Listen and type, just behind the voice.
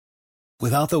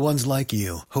Without the ones like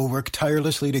you, who work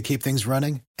tirelessly to keep things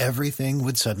running, everything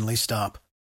would suddenly stop.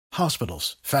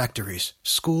 Hospitals, factories,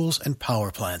 schools, and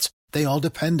power plants, they all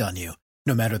depend on you.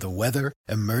 No matter the weather,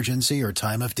 emergency, or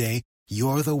time of day,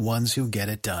 you're the ones who get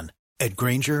it done. At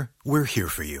Grainger, we're here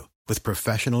for you with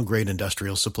professional-grade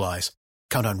industrial supplies.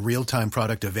 Count on real-time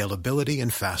product availability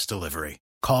and fast delivery.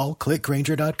 Call, click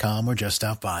Grainger.com, or just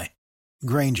stop by.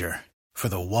 Grainger, for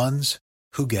the ones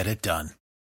who get it done.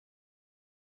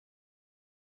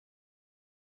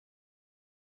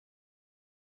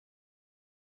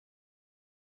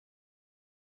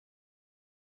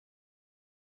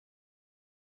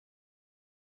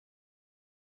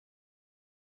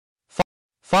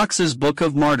 Fox's Book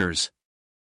of Martyrs.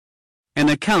 An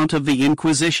account of the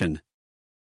Inquisition.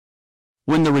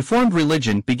 When the Reformed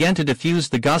religion began to diffuse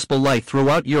the gospel light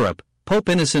throughout Europe, Pope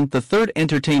Innocent III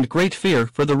entertained great fear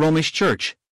for the Romish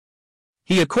Church.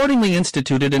 He accordingly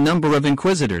instituted a number of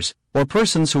inquisitors, or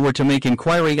persons who were to make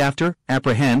inquiry after,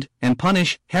 apprehend, and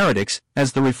punish heretics,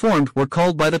 as the Reformed were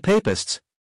called by the Papists.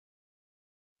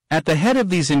 At the head of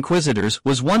these inquisitors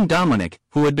was one Dominic,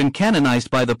 who had been canonized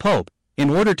by the Pope, in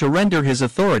order to render his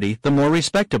authority the more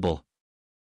respectable.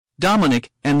 Dominic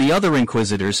and the other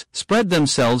inquisitors spread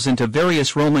themselves into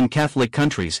various Roman Catholic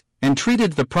countries, and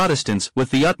treated the Protestants with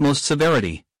the utmost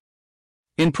severity.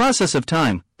 In process of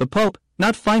time, the Pope,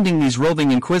 not finding these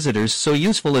roving inquisitors so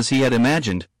useful as he had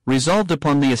imagined, resolved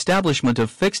upon the establishment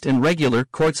of fixed and regular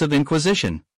courts of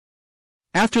inquisition.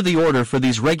 After the order for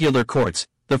these regular courts,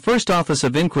 the first office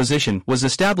of inquisition was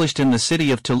established in the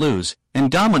city of Toulouse, and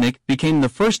Dominic became the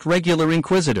first regular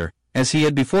inquisitor, as he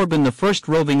had before been the first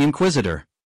roving inquisitor.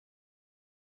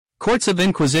 Courts of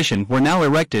inquisition were now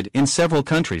erected in several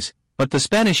countries, but the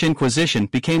Spanish Inquisition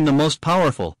became the most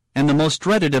powerful, and the most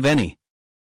dreaded of any.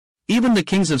 Even the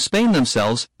kings of Spain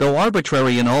themselves, though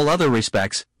arbitrary in all other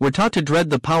respects, were taught to dread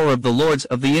the power of the lords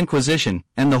of the Inquisition,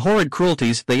 and the horrid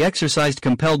cruelties they exercised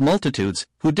compelled multitudes,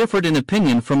 who differed in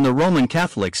opinion from the Roman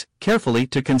Catholics, carefully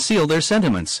to conceal their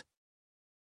sentiments.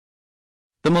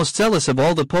 The most zealous of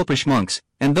all the popish monks,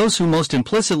 and those who most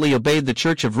implicitly obeyed the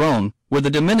Church of Rome, were the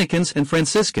Dominicans and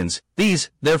Franciscans. These,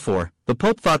 therefore, the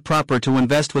Pope thought proper to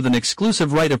invest with an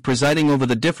exclusive right of presiding over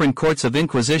the different courts of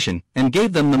inquisition, and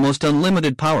gave them the most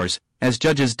unlimited powers. As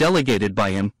judges delegated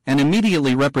by him, and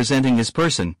immediately representing his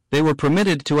person, they were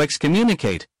permitted to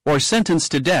excommunicate, or sentence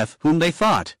to death whom they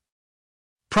thought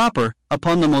proper,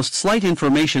 upon the most slight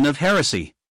information of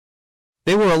heresy.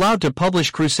 They were allowed to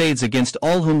publish crusades against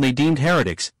all whom they deemed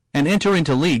heretics, and enter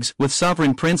into leagues with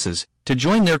sovereign princes, to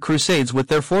join their crusades with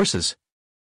their forces.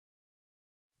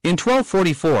 In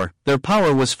 1244, their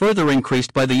power was further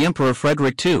increased by the Emperor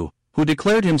Frederick II, who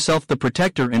declared himself the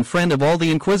protector and friend of all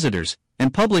the inquisitors,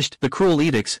 and published the cruel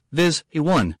edicts, viz.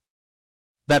 1.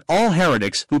 That all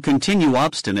heretics who continue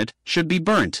obstinate should be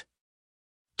burnt.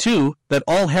 2. That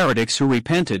all heretics who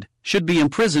repented should be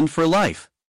imprisoned for life.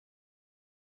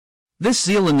 This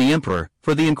zeal in the emperor,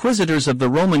 for the inquisitors of the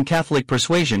Roman Catholic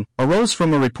persuasion, arose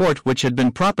from a report which had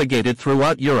been propagated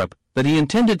throughout Europe, that he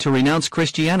intended to renounce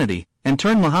Christianity, and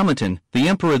turn Mohammedan. The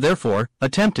emperor therefore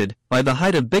attempted, by the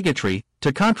height of bigotry,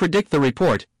 to contradict the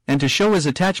report, and to show his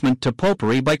attachment to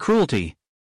popery by cruelty.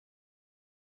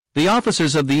 The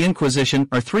officers of the Inquisition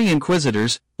are 3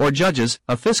 inquisitors, or judges,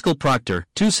 a fiscal proctor,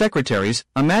 2 secretaries,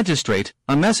 a magistrate,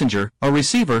 a messenger, a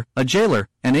receiver, a jailer,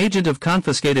 an agent of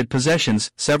confiscated possessions,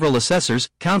 several assessors,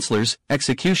 counselors,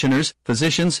 executioners,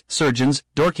 physicians, surgeons,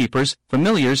 doorkeepers,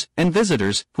 familiars, and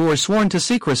visitors, who are sworn to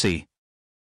secrecy.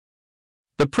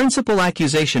 The principal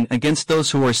accusation against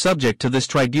those who are subject to this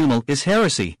tribunal is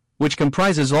heresy, which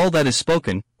comprises all that is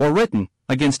spoken, or written,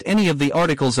 against any of the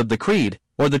articles of the Creed,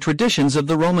 or the traditions of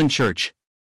the Roman Church.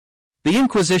 The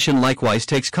Inquisition likewise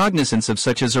takes cognizance of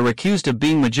such as are accused of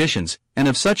being magicians, and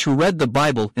of such who read the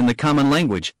Bible in the common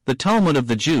language, the Talmud of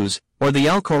the Jews, or the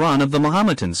Alcoran of the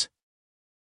Mohammedans.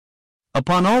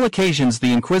 Upon all occasions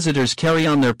the inquisitors carry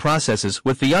on their processes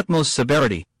with the utmost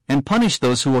severity, and punish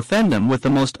those who offend them with the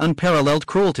most unparalleled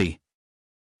cruelty.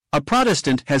 A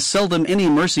Protestant has seldom any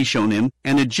mercy shown him,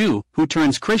 and a Jew, who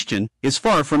turns Christian, is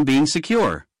far from being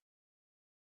secure.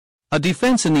 A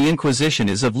defense in the Inquisition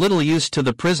is of little use to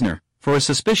the prisoner, for a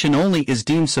suspicion only is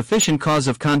deemed sufficient cause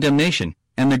of condemnation,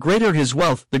 and the greater his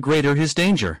wealth the greater his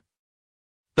danger.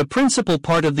 The principal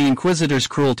part of the inquisitors'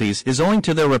 cruelties is owing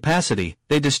to their rapacity.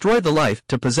 They destroy the life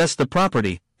to possess the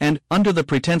property, and, under the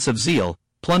pretense of zeal,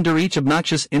 plunder each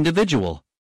obnoxious individual.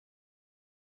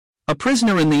 A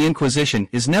prisoner in the Inquisition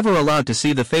is never allowed to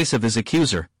see the face of his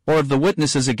accuser, or of the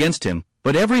witnesses against him,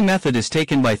 but every method is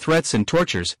taken by threats and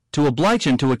tortures, to oblige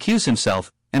him to accuse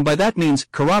himself, and by that means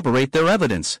corroborate their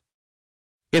evidence.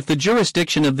 If the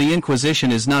jurisdiction of the Inquisition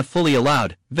is not fully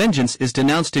allowed, vengeance is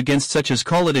denounced against such as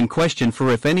call it in question, for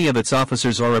if any of its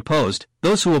officers are opposed,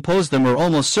 those who oppose them are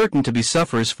almost certain to be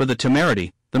sufferers for the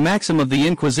temerity, the maxim of the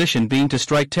Inquisition being to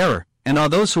strike terror, and awe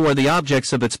those who are the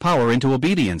objects of its power into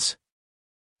obedience.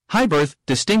 High birth,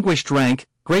 distinguished rank,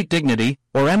 great dignity,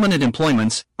 or eminent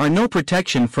employments, are no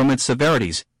protection from its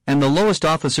severities, and the lowest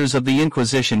officers of the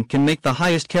Inquisition can make the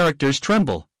highest characters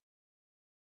tremble.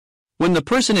 When the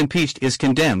person impeached is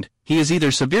condemned, he is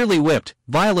either severely whipped,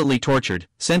 violently tortured,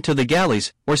 sent to the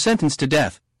galleys, or sentenced to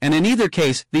death, and in either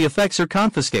case the effects are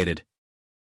confiscated.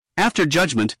 After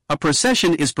judgment, a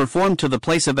procession is performed to the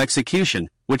place of execution,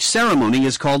 which ceremony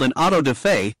is called an auto de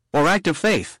fe, or act of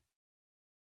faith.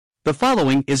 The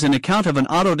following is an account of an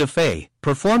auto de fe,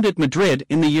 performed at Madrid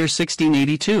in the year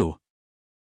 1682.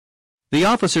 The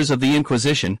officers of the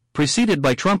Inquisition, preceded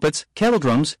by trumpets,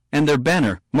 kettledrums, and their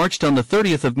banner, marched on the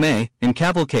 30th of May, in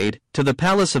cavalcade, to the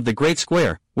palace of the Great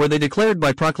Square, where they declared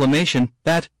by proclamation,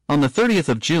 that, on the 30th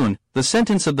of June, the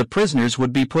sentence of the prisoners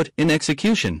would be put in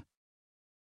execution.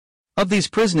 Of these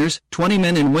prisoners, 20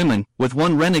 men and women, with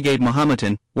one renegade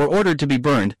Mahometan, were ordered to be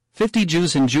burned. 50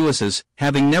 Jews and Jewesses,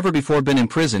 having never before been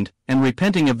imprisoned, and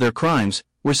repenting of their crimes,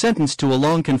 were sentenced to a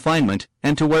long confinement,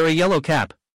 and to wear a yellow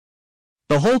cap.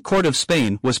 The whole court of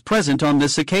Spain was present on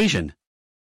this occasion.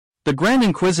 The Grand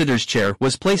Inquisitor's chair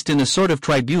was placed in a sort of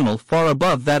tribunal far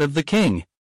above that of the king.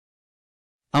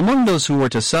 Among those who were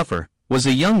to suffer, was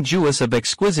a young Jewess of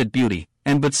exquisite beauty,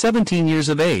 and but 17 years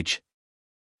of age.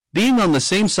 Being on the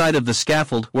same side of the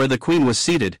scaffold where the queen was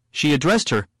seated, she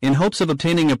addressed her, in hopes of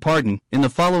obtaining a pardon, in the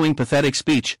following pathetic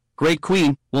speech: "Great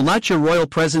Queen, will not your royal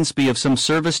presence be of some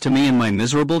service to me in my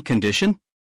miserable condition?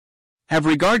 Have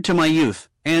regard to my youth,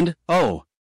 and, oh,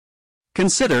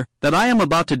 consider, that I am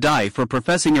about to die for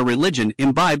professing a religion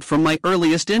imbibed from my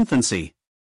earliest infancy."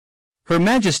 Her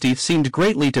Majesty seemed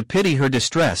greatly to pity her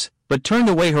distress, but turned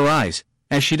away her eyes,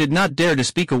 as she did not dare to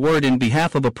speak a word in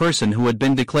behalf of a person who had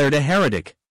been declared a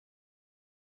heretic.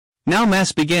 Now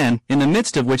Mass began, in the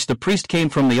midst of which the priest came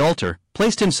from the altar,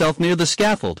 placed himself near the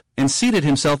scaffold, and seated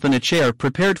himself in a chair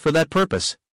prepared for that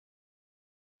purpose.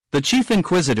 The chief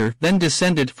inquisitor then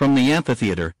descended from the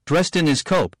amphitheater, dressed in his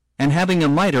cope, and having a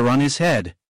mitre on his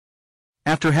head.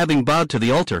 After having bowed to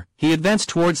the altar, he advanced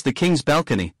towards the king's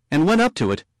balcony, and went up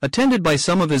to it, attended by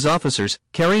some of his officers,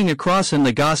 carrying a cross and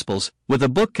the Gospels, with a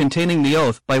book containing the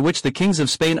oath by which the kings of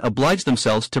Spain obliged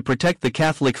themselves to protect the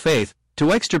Catholic faith,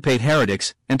 to extirpate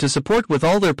heretics, and to support with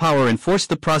all their power and force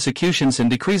the prosecutions and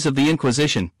decrees of the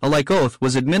Inquisition. A like oath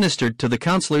was administered to the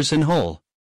councillors in whole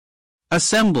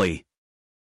assembly.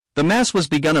 The Mass was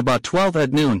begun about 12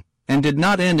 at noon, and did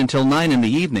not end until 9 in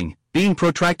the evening, being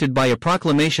protracted by a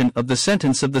proclamation of the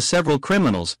sentence of the several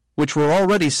criminals, which were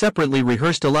already separately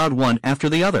rehearsed aloud one after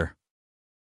the other.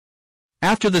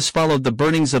 After this followed the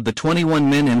burnings of the 21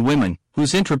 men and women,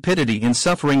 whose intrepidity in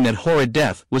suffering that horrid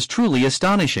death was truly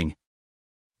astonishing.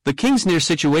 The king's near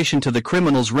situation to the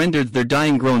criminals rendered their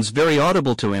dying groans very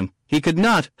audible to him. He could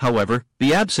not, however,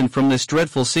 be absent from this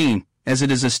dreadful scene, as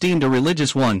it is esteemed a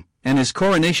religious one, and his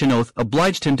coronation oath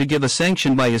obliged him to give a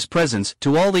sanction by his presence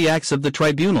to all the acts of the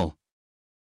tribunal.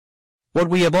 What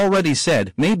we have already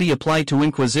said may be applied to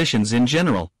inquisitions in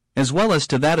general, as well as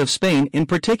to that of Spain in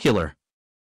particular.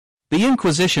 The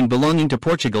Inquisition belonging to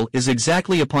Portugal is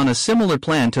exactly upon a similar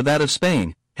plan to that of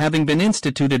Spain, having been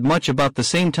instituted much about the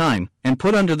same time, and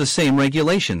put under the same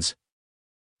regulations.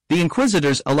 The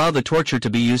inquisitors allow the torture to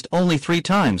be used only 3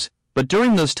 times, but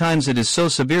during those times it is so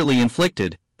severely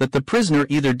inflicted, that the prisoner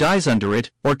either dies under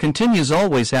it, or continues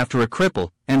always after a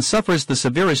cripple, and suffers the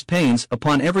severest pains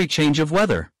upon every change of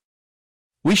weather.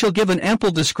 We shall give an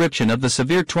ample description of the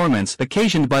severe torments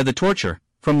occasioned by the torture,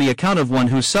 from the account of one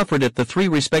who suffered at the 3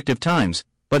 respective times,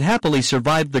 but happily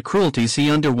survived the cruelties he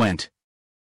underwent.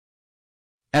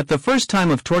 At the first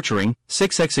time of torturing,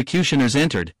 6 executioners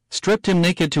entered, stripped him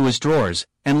naked to his drawers,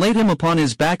 and laid him upon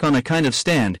his back on a kind of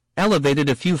stand, elevated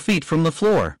a few feet from the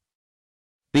floor.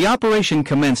 The operation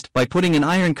commenced by putting an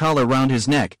iron collar round his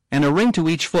neck, and a ring to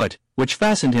each foot, which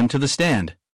fastened him to the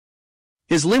stand.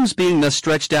 His limbs being thus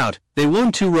stretched out, they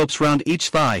wound 2 ropes round each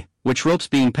thigh, which ropes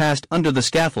being passed under the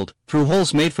scaffold, through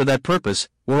holes made for that purpose,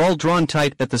 were all drawn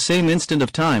tight at the same instant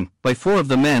of time, by 4 of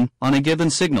the men, on a given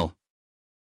signal.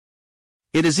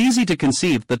 It is easy to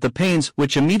conceive that the pains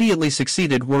which immediately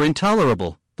succeeded were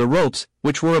intolerable. The ropes,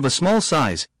 which were of a small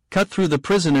size, cut through the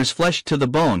prisoner's flesh to the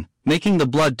bone, making the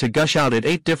blood to gush out at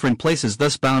 8 different places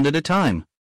thus bound at a time.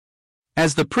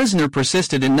 As the prisoner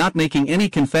persisted in not making any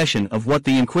confession of what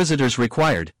the inquisitors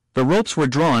required, the ropes were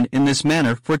drawn in this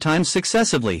manner for times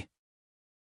successively.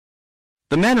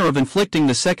 The manner of inflicting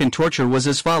the second torture was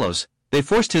as follows. They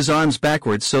forced his arms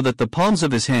backwards so that the palms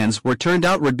of his hands were turned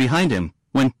outward behind him,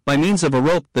 when, by means of a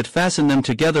rope that fastened them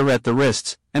together at the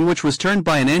wrists, and which was turned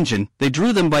by an engine, they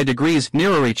drew them by degrees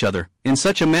nearer each other, in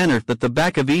such a manner that the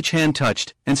back of each hand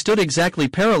touched, and stood exactly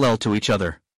parallel to each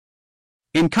other.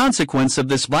 In consequence of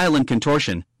this violent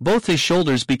contortion, both his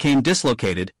shoulders became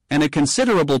dislocated, and a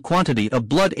considerable quantity of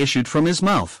blood issued from his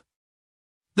mouth.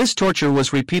 This torture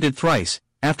was repeated thrice,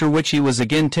 after which he was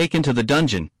again taken to the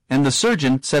dungeon, and the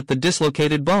surgeon set the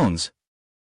dislocated bones.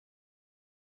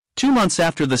 2 months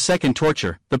after the second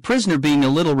torture, the prisoner, being a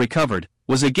little recovered,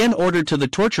 was again ordered to the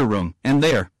torture room, and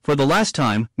there, for the last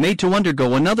time, made to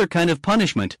undergo another kind of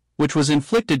punishment, which was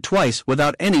inflicted twice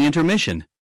without any intermission.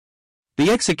 The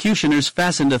executioners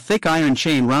fastened a thick iron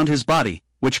chain round his body,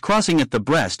 which, crossing at the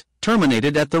breast,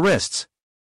 terminated at the wrists.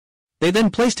 They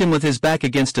then placed him with his back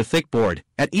against a thick board,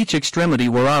 at each extremity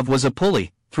whereof was a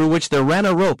pulley, through which there ran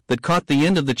a rope that caught the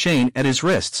end of the chain at his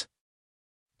wrists.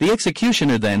 The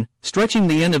executioner then, stretching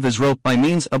the end of his rope by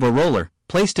means of a roller,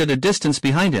 placed at a distance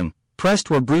behind him, pressed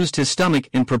or bruised his stomach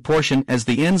in proportion as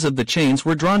the ends of the chains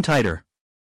were drawn tighter.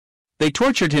 They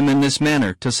tortured him in this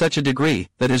manner to such a degree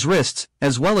that his wrists,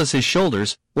 as well as his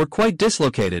shoulders, were quite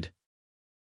dislocated.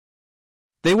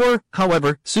 They were,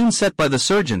 however, soon set by the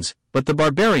surgeons, but the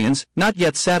barbarians, not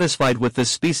yet satisfied with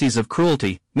this species of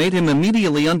cruelty, made him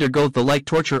immediately undergo the like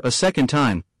torture a second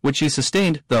time, which he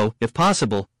sustained, though, if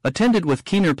possible, attended with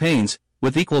keener pains,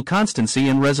 with equal constancy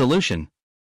and resolution.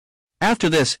 After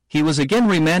this, he was again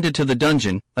remanded to the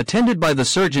dungeon, attended by the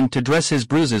surgeon to dress his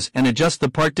bruises and adjust the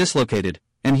part dislocated,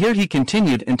 and here he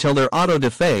continued until their auto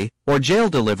de fe, or jail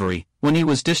delivery, when he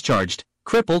was discharged,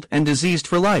 crippled and diseased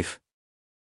for life.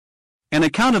 An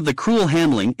account of the cruel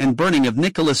handling and burning of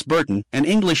Nicholas Burton, an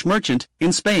English merchant,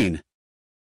 in Spain.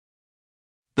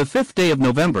 The 5th day of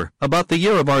November, about the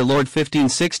year of our Lord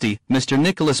 1560, Mr.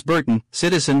 Nicholas Burton,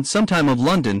 citizen sometime of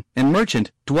London, and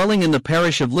merchant, dwelling in the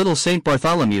parish of Little St.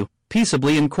 Bartholomew,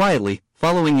 peaceably and quietly,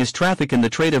 following his traffic in the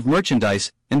trade of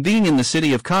merchandise, and being in the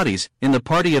city of Cadiz, in the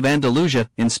party of Andalusia,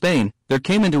 in Spain, there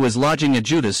came into his lodging a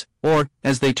Judas, or,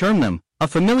 as they term them, a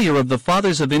familiar of the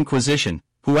Fathers of Inquisition,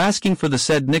 who asking for the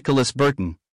said Nicholas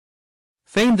Burton,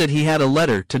 feigned that he had a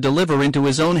letter to deliver into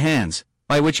his own hands,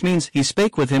 by which means he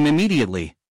spake with him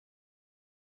immediately.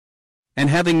 And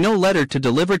having no letter to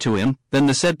deliver to him, then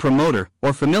the said promoter,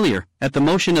 or familiar, at the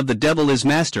motion of the devil his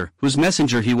master, whose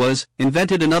messenger he was,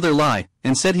 invented another lie,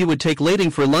 and said he would take lading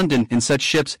for London in such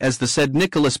ships as the said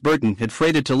Nicholas Burton had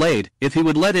freighted to lade, if he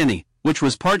would let any, which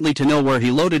was partly to know where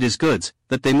he loaded his goods,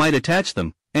 that they might attach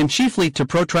them, and chiefly to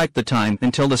protract the time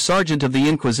until the sergeant of the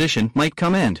Inquisition might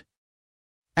come and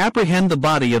apprehend the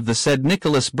body of the said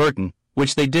Nicholas Burton,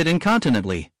 which they did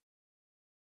incontinently.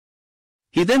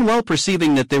 He then, well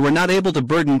perceiving that they were not able to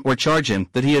burden or charge him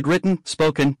that he had written,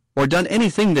 spoken, or done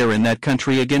anything there in that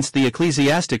country against the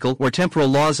ecclesiastical or temporal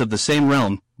laws of the same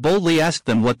realm, boldly asked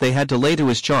them what they had to lay to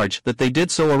his charge that they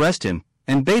did so arrest him,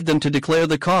 and bade them to declare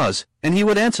the cause, and he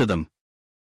would answer them.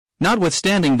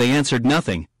 Notwithstanding they answered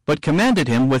nothing, but commanded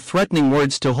him with threatening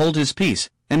words to hold his peace,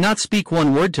 and not speak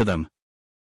one word to them.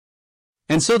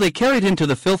 And so they carried him to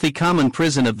the filthy common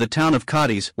prison of the town of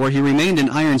Cadiz, where he remained in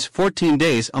irons 14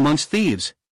 days amongst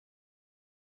thieves.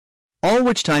 All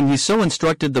which time he so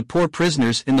instructed the poor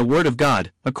prisoners in the word of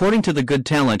God, according to the good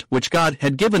talent which God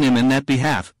had given him in that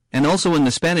behalf, and also in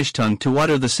the Spanish tongue to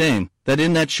utter the same, that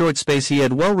in that short space he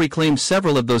had well reclaimed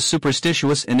several of those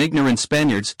superstitious and ignorant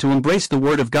Spaniards to embrace the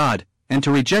word of God, and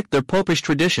to reject their popish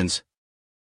traditions,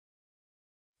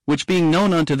 which being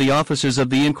known unto the officers of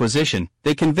the Inquisition,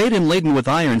 they conveyed him laden with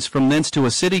irons from thence to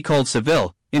a city called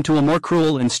Seville, into a more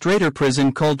cruel and straiter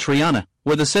prison called Triana,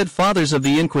 where the said fathers of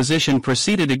the Inquisition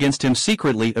proceeded against him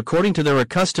secretly according to their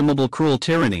accustomable cruel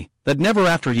tyranny, that never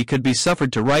after he could be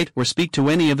suffered to write or speak to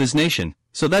any of his nation,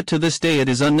 so that to this day it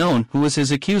is unknown who was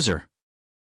his accuser.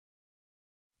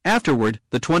 Afterward,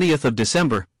 the 20th of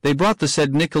December, they brought the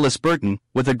said Nicholas Burton,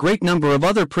 with a great number of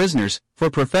other prisoners, for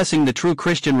professing the true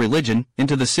Christian religion,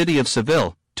 into the city of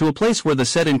Seville, to a place where the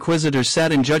said inquisitors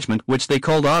sat in judgment, which they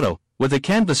called auto, with a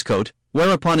canvas coat,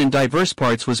 whereupon in divers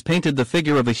parts was painted the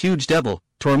figure of a huge devil,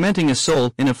 tormenting a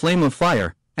soul in a flame of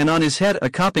fire, and on his head a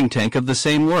coping tank of the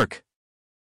same work.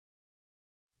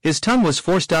 His tongue was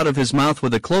forced out of his mouth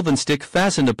with a cloven stick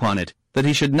fastened upon it, that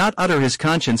he should not utter his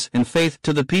conscience and faith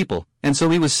to the people, and so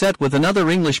he was set with another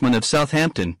Englishman of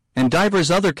Southampton, and divers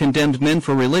other condemned men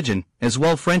for religion, as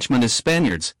well Frenchmen as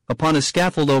Spaniards, upon a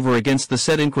scaffold over against the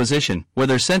said Inquisition, where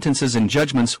their sentences and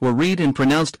judgments were read and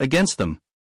pronounced against them.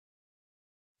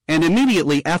 And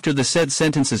immediately after the said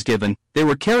sentences given, they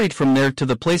were carried from there to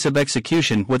the place of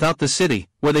execution without the city,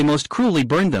 where they most cruelly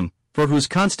burned them, for whose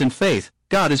constant faith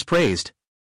God is praised.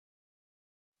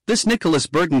 This Nicholas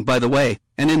Burton, by the way,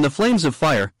 and in the flames of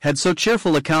fire, had so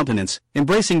cheerful a countenance,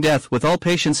 embracing death with all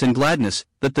patience and gladness,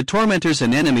 that the tormentors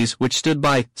and enemies which stood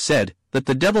by, said, that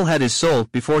the devil had his soul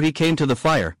before he came to the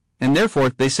fire, and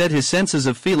therefore they said his senses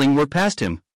of feeling were past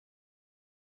him.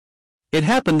 It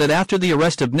happened that after the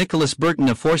arrest of Nicholas Burton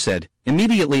aforesaid,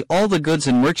 immediately all the goods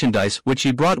and merchandise which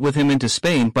he brought with him into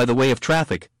Spain by the way of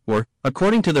traffic, were,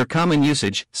 according to their common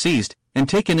usage, seized, and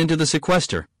taken into the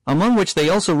sequester, among which they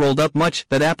also rolled up much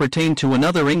that appertained to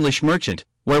another English merchant,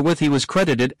 wherewith he was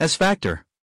credited as factor.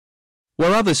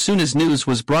 Whereof as soon as news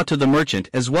was brought to the merchant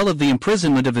as well of the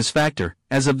imprisonment of his factor,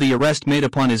 as of the arrest made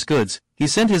upon his goods, he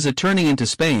sent his attorney into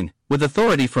Spain, with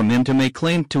authority from him to make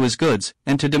claim to his goods,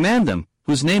 and to demand them,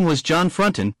 whose name was John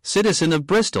Frunton, citizen of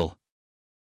Bristol.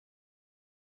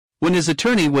 When his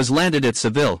attorney was landed at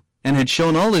Seville, and had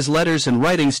shown all his letters and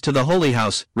writings to the Holy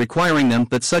House, requiring them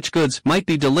that such goods might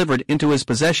be delivered into his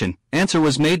possession, answer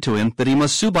was made to him that he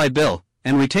must sue by bill,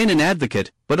 and retain an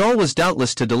advocate, but all was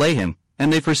doubtless to delay him,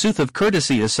 and they forsooth of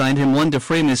courtesy assigned him one to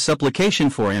frame his supplication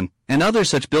for him, and other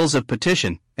such bills of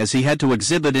petition, as he had to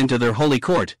exhibit into their holy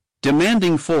court,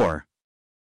 demanding for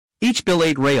each bill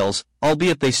 8 rails,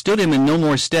 albeit they stood him in no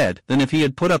more stead than if he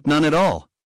had put up none at all.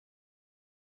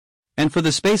 And for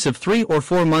the space of 3 or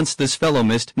 4 months this fellow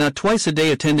missed not twice a day,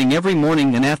 attending every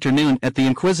morning and afternoon at the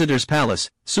Inquisitor's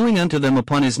palace, suing unto them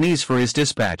upon his knees for his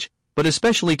dispatch, but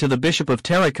especially to the Bishop of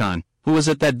Tarracon, who was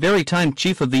at that very time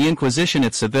chief of the Inquisition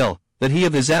at Seville, that he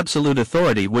of his absolute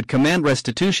authority would command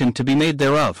restitution to be made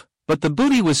thereof, but the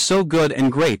booty was so good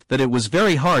and great that it was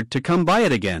very hard to come by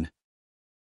it again.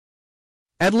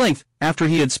 At length, after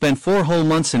he had spent 4 whole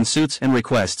months in suits and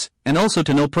requests, and also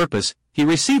to no purpose, he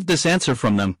received this answer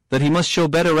from them, that he must show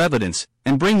better evidence,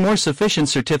 and bring more sufficient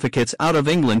certificates out of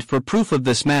England for proof of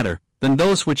this matter, than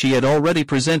those which he had already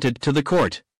presented to the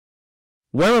court.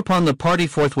 Whereupon the party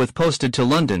forthwith posted to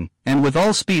London, and with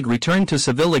all speed returned to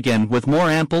Seville again with more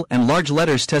ample and large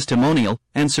letters testimonial,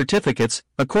 and certificates,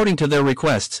 according to their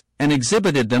requests, and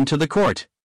exhibited them to the court.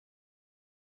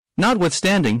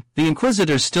 Notwithstanding, the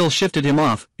inquisitors still shifted him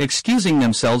off, excusing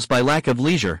themselves by lack of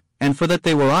leisure, and for that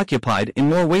they were occupied in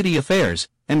more weighty affairs,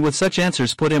 and with such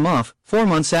answers put him off, 4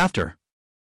 months after.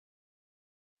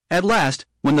 At last,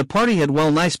 when the party had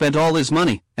well nigh spent all his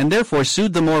money, and therefore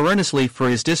sued the more earnestly for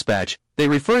his dispatch, they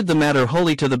referred the matter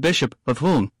wholly to the bishop, of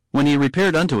whom, when he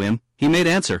repaired unto him, he made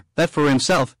answer, that for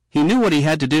himself, he knew what he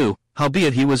had to do,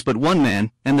 howbeit he was but one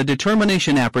man, and the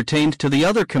determination appertained to the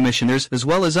other commissioners as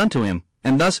well as unto him,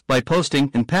 and thus, by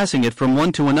posting and passing it from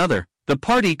one to another, the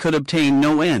party could obtain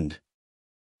no end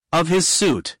of his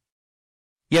suit.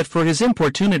 Yet for his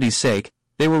importunity's sake,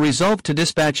 they were resolved to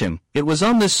dispatch him. It was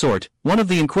on this sort, one of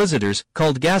the inquisitors,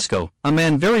 called Gasco, a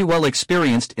man very well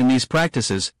experienced in these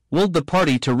practices, willed the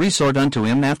party to resort unto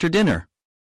him after dinner.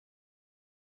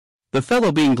 The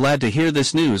fellow being glad to hear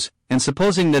this news, and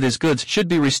supposing that his goods should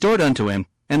be restored unto him,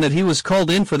 and that he was called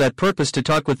in for that purpose to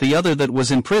talk with the other that was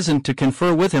in prison to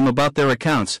confer with him about their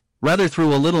accounts, rather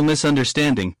through a little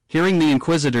misunderstanding, hearing the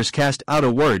inquisitors cast out a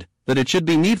word, that it should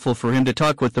be needful for him to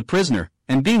talk with the prisoner,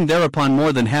 and being thereupon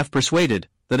more than half persuaded,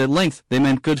 that at length they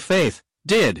meant good faith,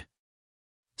 did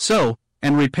so,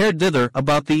 and repaired thither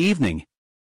about the evening.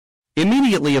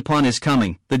 Immediately upon his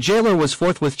coming, the jailer was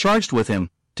forthwith charged with him,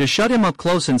 to shut him up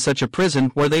close in such a prison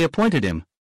where they appointed him.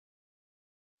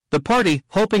 The party,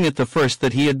 hoping at the first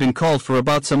that he had been called for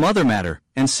about some other matter,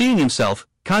 and seeing himself,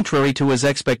 contrary to his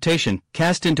expectation,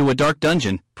 cast into a dark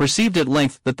dungeon, perceived at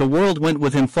length that the world went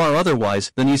with him far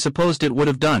otherwise than he supposed it would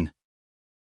have done.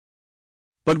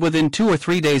 But within 2 or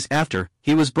 3 days after,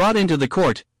 he was brought into the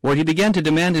court, where he began to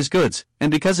demand his goods,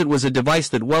 and because it was a device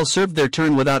that well served their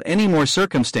turn without any more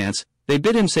circumstance, they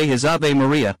bid him say his Ave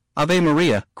Maria,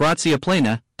 gratia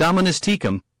plena, Dominus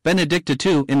tecum, benedicta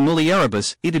tu in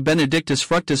mulieribus, ite benedictus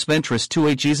fructus ventris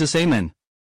tui Jesus, Amen.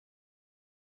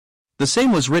 The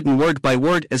same was written word by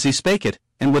word as he spake it,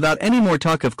 and without any more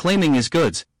talk of claiming his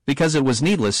goods, because it was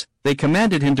needless, they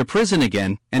commanded him to prison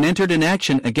again, and entered an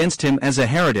action against him as a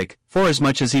heretic,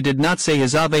 forasmuch as he did not say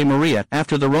his Ave Maria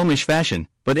after the Romish fashion,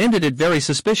 but ended it very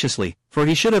suspiciously, for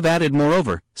he should have added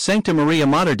moreover, Sancta Maria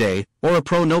Mater Dei, ora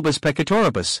pro nobis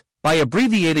peccatoribus, by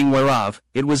abbreviating whereof,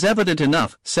 it was evident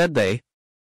enough, said they,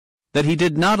 that he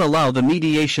did not allow the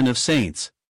mediation of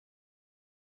saints.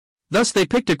 Thus they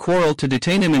picked a quarrel to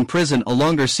detain him in prison a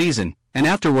longer season, and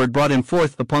afterward brought him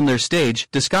forth upon their stage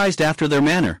disguised after their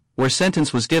manner, where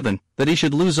sentence was given, that he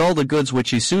should lose all the goods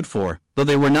which he sued for, though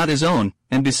they were not his own,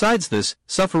 and besides this,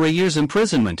 suffer a year's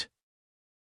imprisonment.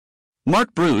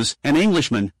 Mark Bruce, an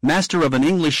Englishman, master of an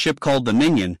English ship called the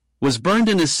Minion, was burned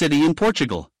in his city in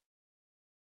Portugal.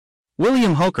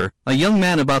 William Hooker, a young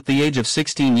man about the age of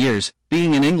 16 years,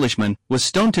 being an Englishman, was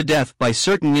stoned to death by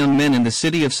certain young men in the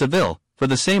city of Seville, for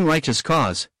the same righteous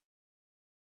cause.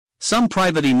 Some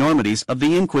private enormities of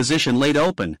the Inquisition laid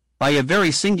open, by a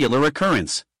very singular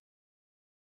occurrence.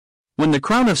 When the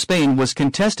crown of Spain was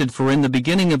contested for in the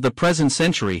beginning of the present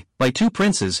century, by two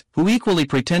princes, who equally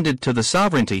pretended to the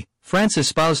sovereignty, France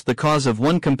espoused the cause of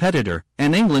one competitor,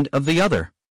 and England of the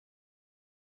other.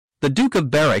 The Duke of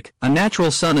Berwick, a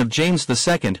natural son of James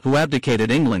II who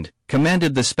abdicated England,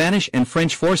 commanded the Spanish and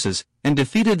French forces, and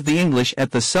defeated the English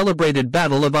at the celebrated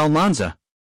Battle of Almanza.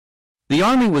 The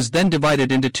army was then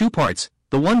divided into two parts,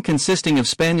 the one consisting of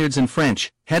Spaniards and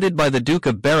French, headed by the Duke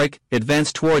of Berwick,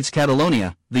 advanced towards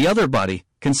Catalonia, the other body,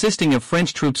 consisting of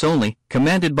French troops only,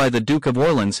 commanded by the Duke of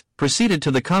Orleans, proceeded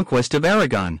to the conquest of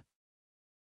Aragon.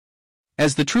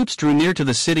 As the troops drew near to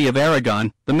the city of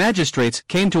Aragon, the magistrates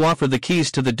came to offer the keys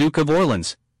to the Duke of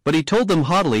Orleans, but he told them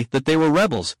haughtily that they were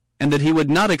rebels, and that he would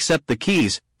not accept the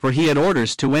keys, for he had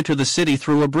orders to enter the city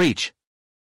through a breach.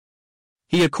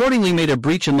 He accordingly made a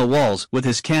breach in the walls with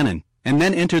his cannon, and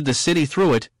then entered the city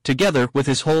through it, together with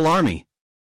his whole army.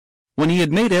 When he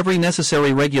had made every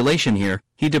necessary regulation here,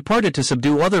 he departed to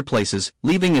subdue other places,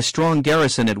 leaving a strong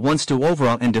garrison at once to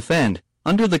overawe and defend,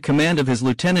 under the command of his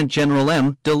Lieutenant General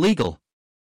M. de Legal.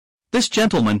 This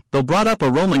gentleman, though brought up a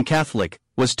Roman Catholic,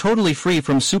 was totally free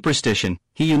from superstition.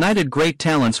 He united great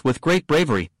talents with great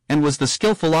bravery, and was the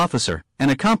skillful officer, an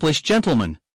accomplished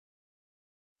gentleman.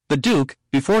 The Duke,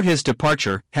 before his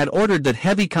departure, had ordered that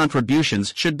heavy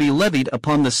contributions should be levied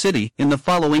upon the city in the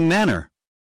following manner.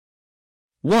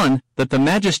 1. That the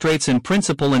magistrates and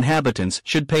principal inhabitants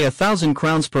should pay 1,000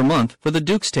 crowns per month for the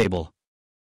Duke's table.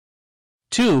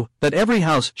 2. That every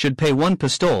house should pay 1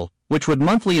 pistole, which would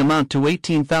monthly amount to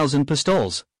 18,000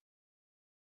 pistoles.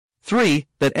 3.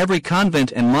 That every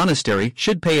convent and monastery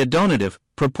should pay a donative,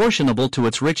 proportionable to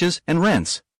its riches and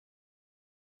rents.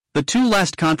 The two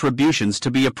last contributions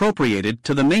to be appropriated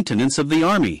to the maintenance of the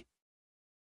army.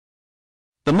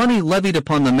 The money levied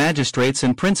upon the magistrates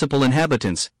and principal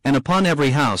inhabitants, and upon every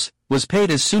house, was paid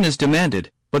as soon as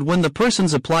demanded, but when the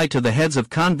persons applied to the heads of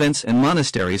convents and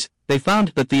monasteries, they found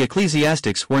that the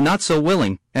ecclesiastics were not so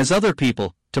willing, as other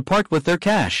people, to part with their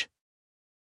cash.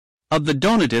 Of the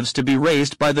donatives to be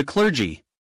raised by the clergy.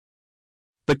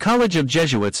 The College of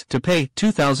Jesuits to pay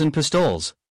 2,000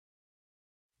 pistoles.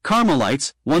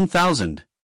 Carmelites, 1,000.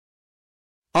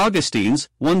 Augustines,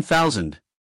 1,000.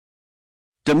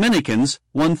 Dominicans,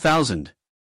 1,000.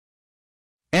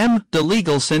 M. de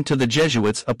Legal sent to the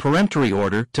Jesuits a peremptory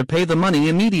order to pay the money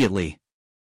immediately.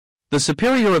 The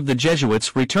superior of the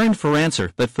Jesuits returned for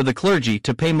answer that for the clergy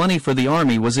to pay money for the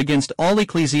army was against all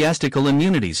ecclesiastical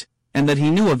immunities, and that he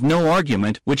knew of no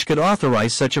argument which could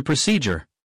authorize such a procedure.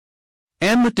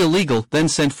 M. de Legal then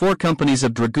sent 4 companies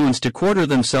of dragoons to quarter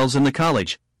themselves in the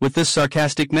college, with this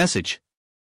sarcastic message.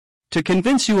 To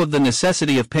convince you of the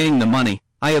necessity of paying the money,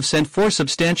 I have sent 4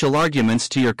 substantial arguments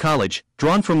to your college,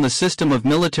 drawn from the system of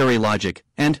military logic,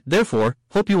 and, therefore,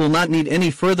 hope you will not need any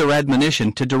further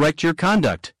admonition to direct your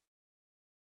conduct.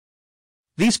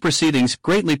 These proceedings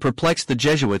greatly perplexed the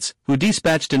Jesuits, who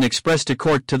dispatched an express to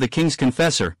court to the king's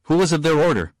confessor, who was of their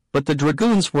order, but the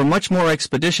dragoons were much more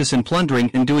expeditious in plundering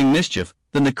and doing mischief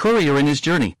than the courier in his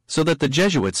journey, so that the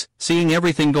Jesuits, seeing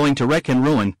everything going to wreck and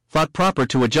ruin, thought proper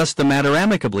to adjust the matter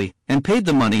amicably, and paid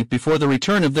the money before the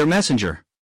return of their messenger.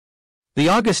 The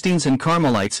Augustines and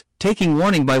Carmelites, taking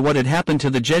warning by what had happened to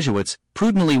the Jesuits,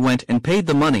 prudently went and paid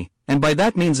the money, and by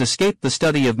that means escaped the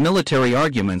study of military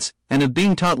arguments, and of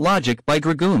being taught logic by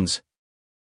dragoons.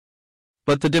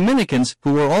 But the Dominicans,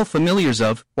 who were all familiars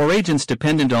of, or agents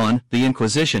dependent on, the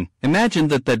Inquisition, imagined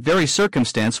that that very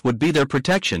circumstance would be their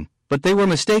protection, but they were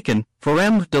mistaken, for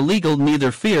M. de Legal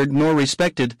neither feared nor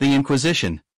respected the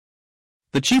Inquisition.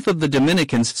 The chief of the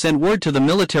Dominicans sent word to the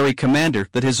military commander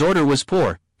that his order was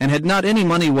poor, and had not any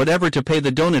money whatever to pay the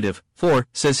donative, for,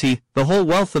 says he, the whole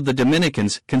wealth of the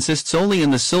Dominicans consists only in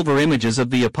the silver images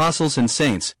of the apostles and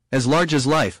saints, as large as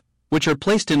life, which are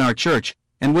placed in our church,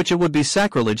 and which it would be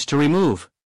sacrilege to remove.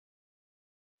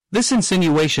 This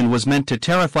insinuation was meant to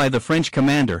terrify the French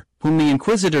commander, whom the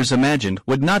inquisitors imagined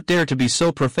would not dare to be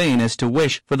so profane as to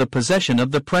wish for the possession of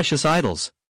the precious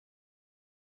idols.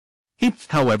 He,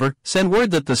 however, sent word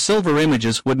that the silver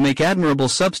images would make admirable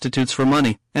substitutes for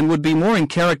money, and would be more in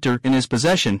character in his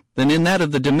possession than in that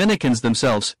of the Dominicans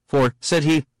themselves, for, said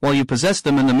he, while you possess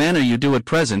them in the manner you do at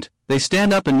present, they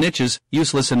stand up in niches,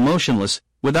 useless and motionless,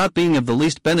 without being of the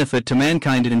least benefit to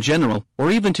mankind in general, or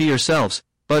even to yourselves,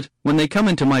 but, when they come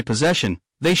into my possession,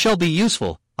 they shall be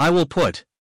useful. I will put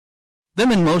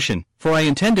them in motion, for I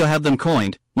intend to have them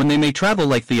coined, when they may travel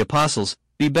like the apostles,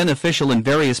 be beneficial in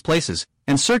various places,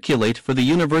 and circulate for the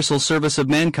universal service of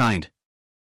mankind.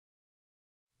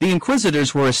 The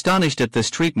inquisitors were astonished at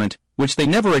this treatment, which they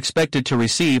never expected to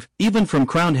receive, even from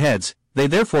crowned heads. They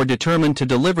therefore determined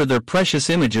to deliver their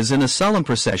precious images in a solemn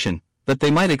procession, that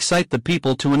they might excite the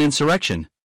people to an insurrection.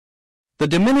 The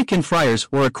Dominican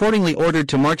friars were accordingly ordered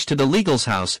to march to the legal's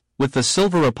house, with the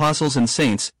silver apostles and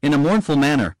saints, in a mournful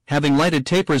manner, having lighted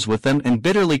tapers with them and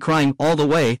bitterly crying all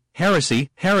the way, "Heresy,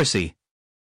 heresy!"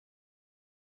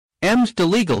 M. de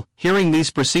Legal, hearing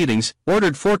these proceedings,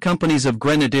 ordered 4 companies of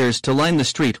grenadiers to line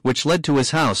the street which led to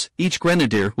his house. Each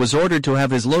grenadier was ordered to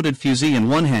have his loaded fusee in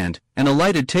one hand, and a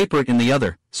lighted taper in the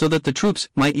other, so that the troops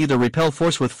might either repel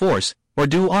force with force, or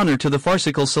do honor to the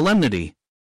farcical solemnity.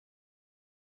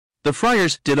 The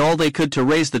friars did all they could to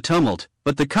raise the tumult,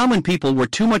 but the common people were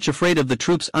too much afraid of the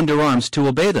troops under arms to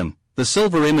obey them. The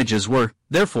silver images were,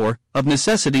 therefore, of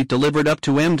necessity delivered up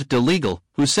to M. de Legal,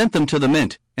 who sent them to the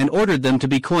mint, and ordered them to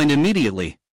be coined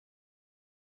immediately.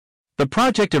 The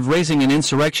project of raising an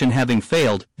insurrection having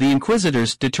failed, the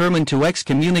inquisitors determined to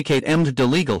excommunicate M. de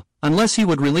Legal, unless he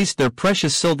would release their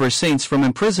precious silver saints from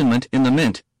imprisonment in the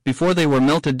mint, before they were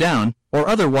melted down, or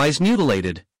otherwise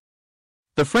mutilated.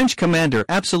 The French commander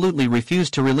absolutely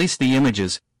refused to release the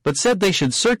images, but said they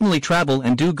should certainly travel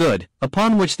and do good,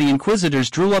 upon which the inquisitors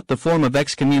drew up the form of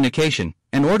excommunication,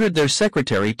 and ordered their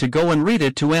secretary to go and read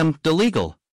it to M. de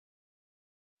Legal.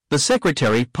 The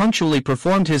secretary punctually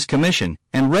performed his commission,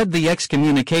 and read the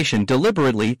excommunication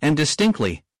deliberately and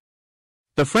distinctly.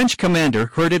 The French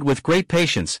commander heard it with great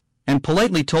patience, and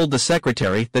politely told the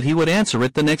secretary that he would answer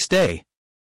it the next day.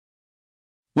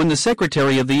 When the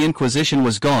secretary of the Inquisition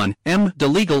was gone, M. de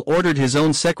Legal ordered his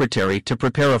own secretary to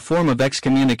prepare a form of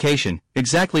excommunication,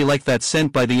 exactly like that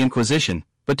sent by the Inquisition,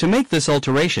 but to make this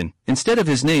alteration, instead of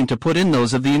his name to put in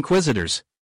those of the inquisitors.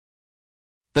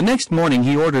 The next morning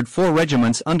he ordered 4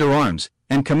 regiments under arms,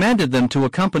 and commanded them to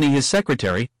accompany his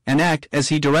secretary, and act as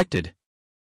he directed.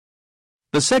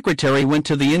 The secretary went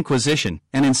to the Inquisition,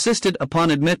 and insisted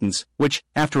upon admittance, which,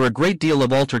 after a great deal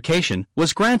of altercation,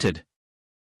 was granted.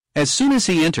 As soon as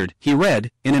he entered, he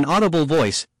read, in an audible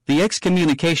voice, the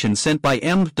excommunication sent by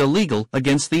M. de Legal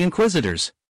against the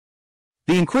inquisitors.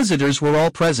 The inquisitors were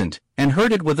all present, and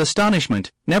heard it with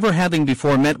astonishment, never having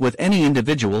before met with any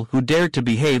individual who dared to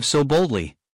behave so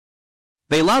boldly.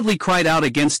 They loudly cried out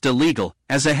against de Legal,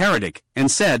 as a heretic, and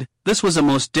said, this was a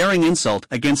most daring insult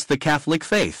against the Catholic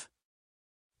faith.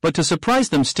 But to surprise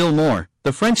them still more,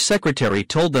 the French secretary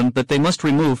told them that they must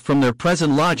remove from their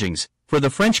present lodgings, for the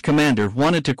French commander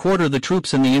wanted to quarter the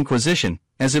troops in the Inquisition,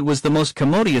 as it was the most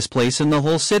commodious place in the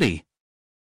whole city.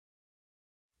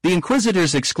 The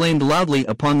inquisitors exclaimed loudly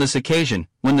upon this occasion,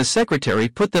 when the secretary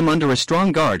put them under a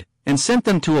strong guard, and sent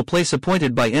them to a place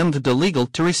appointed by M. de Legal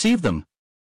to receive them.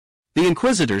 The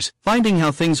inquisitors, finding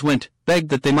how things went, begged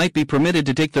that they might be permitted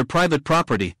to take their private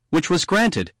property, which was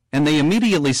granted, and they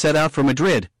immediately set out for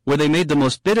Madrid, where they made the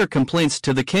most bitter complaints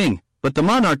to the king, but the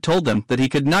monarch told them that he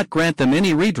could not grant them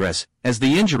any redress, as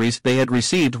the injuries they had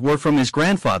received were from his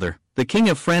grandfather, the King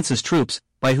of France's troops,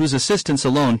 by whose assistance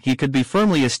alone he could be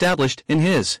firmly established in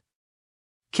his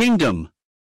kingdom.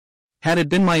 Had it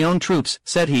been my own troops,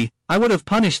 said he, I would have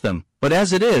punished them, but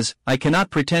as it is, I cannot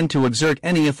pretend to exert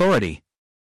any authority.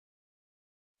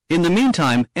 In the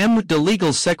meantime, M. de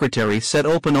Legal's secretary set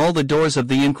open all the doors of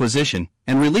the Inquisition,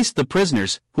 and released the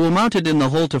prisoners, who amounted in the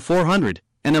whole to 400,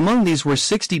 and among these were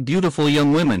 60 beautiful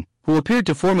young women, who appeared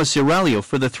to form a seraglio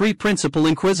for the 3 principal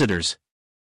inquisitors.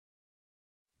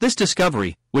 This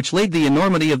discovery, which laid the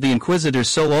enormity of the inquisitors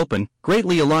so open,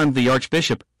 greatly alarmed the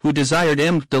archbishop, who desired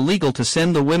M. de Legal to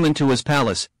send the women to his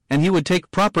palace, and he would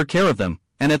take proper care of them,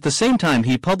 and at the same time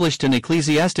he published an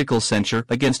ecclesiastical censure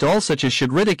against all such as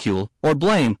should ridicule, or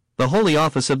blame, the holy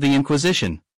office of the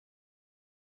Inquisition.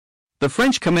 The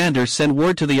French commander sent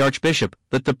word to the archbishop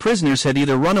that the prisoners had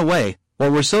either run away, or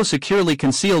were so securely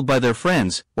concealed by their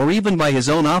friends, or even by his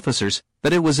own officers,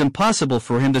 that it was impossible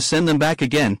for him to send them back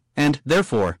again, and,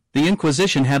 therefore, the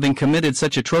Inquisition having committed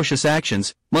such atrocious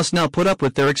actions, must now put up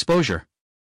with their exposure.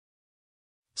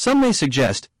 Some may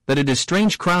suggest that it is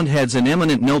strange crowned heads and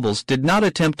eminent nobles did not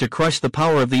attempt to crush the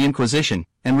power of the Inquisition,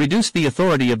 and reduce the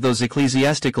authority of those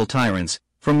ecclesiastical tyrants,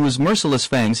 from whose merciless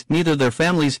fangs neither their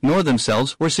families nor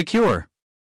themselves were secure.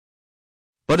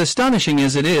 But astonishing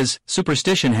as it is,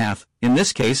 superstition hath, in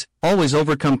this case, always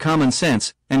overcome common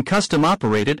sense, and custom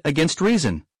operated against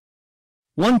reason.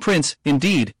 One prince,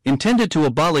 indeed, intended to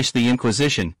abolish the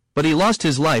Inquisition, but he lost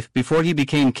his life before he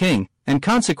became king, and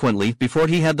consequently before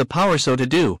he had the power so to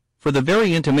do, for the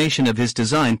very intimation of his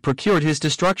design procured his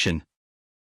destruction.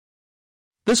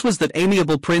 This was that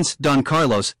amiable Prince Don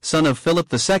Carlos, son of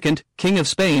Philip II, King of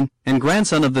Spain, and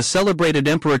grandson of the celebrated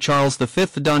Emperor Charles V.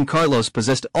 Don Carlos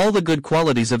possessed all the good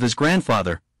qualities of his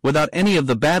grandfather, without any of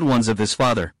the bad ones of his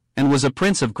father, and was a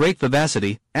prince of great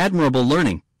vivacity, admirable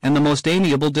learning, and the most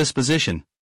amiable disposition.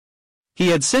 He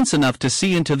had sense enough to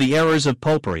see into the errors of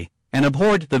popery, and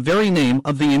abhorred the very name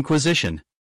of the Inquisition.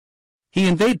 He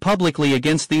inveighed publicly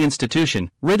against the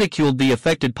institution, ridiculed the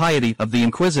affected piety of the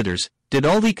inquisitors, did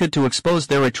all he could to expose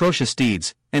their atrocious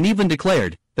deeds, and even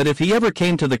declared that if he ever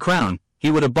came to the crown,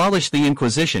 he would abolish the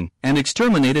Inquisition and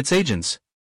exterminate its agents.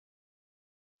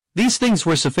 These things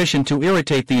were sufficient to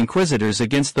irritate the inquisitors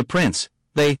against the prince.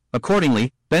 They,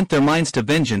 accordingly, bent their minds to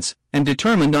vengeance, and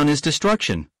determined on his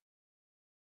destruction.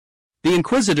 The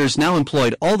inquisitors now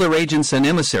employed all their agents and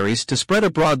emissaries to spread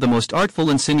abroad the most artful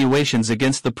insinuations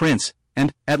against the prince,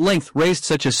 and, at length raised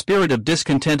such a spirit of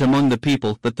discontent among the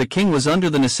people that the king was under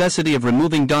the necessity of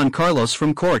removing Don Carlos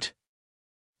from court.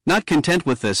 Not content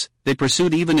with this, they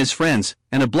pursued even his friends,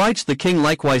 and obliged the king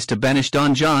likewise to banish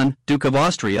Don John, Duke of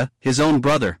Austria, his own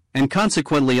brother, and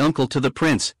consequently uncle to the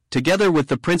prince, together with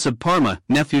the Prince of Parma,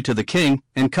 nephew to the king,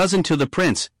 and cousin to the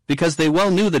prince, because they well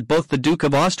knew that both the Duke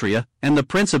of Austria and the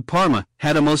Prince of Parma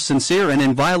had a most sincere and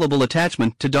inviolable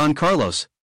attachment to Don Carlos.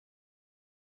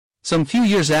 Some few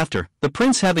years after, the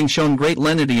prince having shown great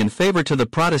lenity in favor to the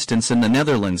Protestants in the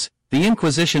Netherlands, the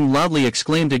Inquisition loudly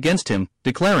exclaimed against him,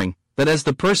 declaring that as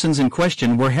the persons in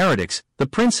question were heretics, the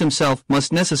prince himself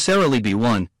must necessarily be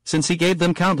one, since he gave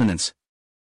them countenance.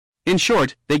 In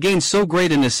short, they gained so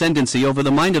great an ascendancy over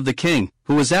the mind of the king,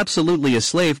 who was absolutely a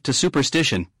slave to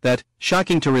superstition, that,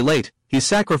 shocking to relate, he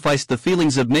sacrificed the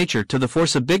feelings of nature to the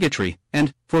force of bigotry,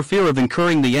 and, for fear of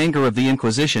incurring the anger of the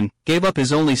Inquisition, gave up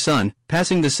his only son,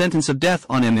 passing the sentence of death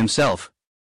on him himself.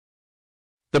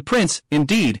 The prince,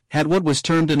 indeed, had what was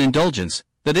termed an indulgence,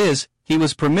 that is, he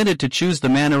was permitted to choose the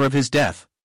manner of his death.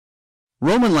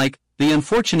 Roman-like, the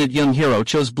unfortunate young hero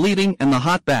chose bleeding and the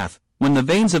hot bath. When the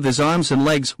veins of his arms and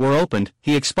legs were opened,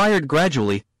 he expired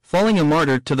gradually, falling a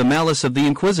martyr to the malice of the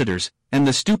inquisitors, and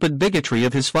the stupid bigotry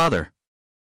of his father.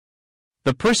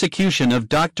 The persecution of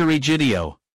Dr.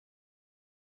 Egidio.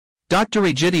 Dr.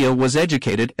 Egidio was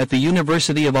educated at the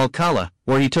University of Alcala,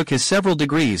 where he took his several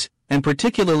degrees, and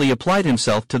particularly applied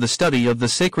himself to the study of the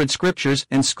sacred scriptures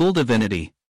and school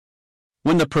divinity.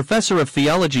 When the professor of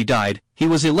theology died, he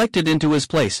was elected into his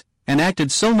place, and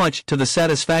acted so much to the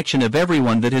satisfaction of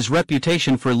everyone that his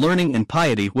reputation for learning and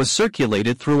piety was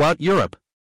circulated throughout Europe.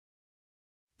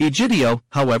 Egidio,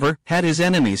 however, had his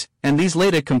enemies, and these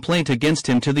laid a complaint against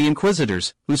him to the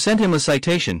inquisitors, who sent him a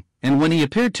citation, and when he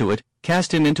appeared to it,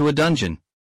 cast him into a dungeon.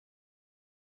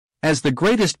 As the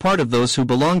greatest part of those who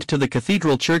belonged to the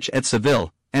cathedral church at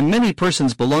Seville, and many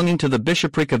persons belonging to the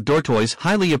bishopric of Dortois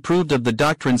highly approved of the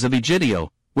doctrines of Egidio,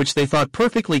 which they thought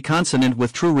perfectly consonant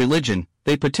with true religion,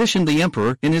 they petitioned the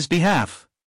emperor in his behalf.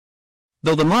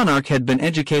 Though the monarch had been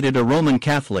educated a Roman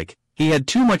Catholic, he had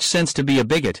too much sense to be a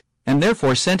bigot, and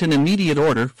therefore sent an immediate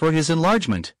order for his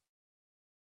enlargement.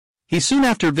 He soon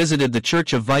after visited the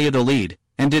church of Valladolid,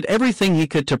 and did everything he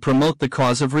could to promote the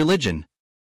cause of religion.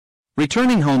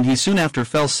 Returning home he soon after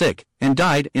fell sick, and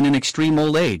died in an extreme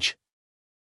old age.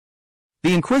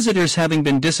 The inquisitors, having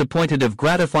been disappointed of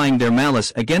gratifying their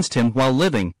malice against him while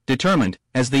living, determined,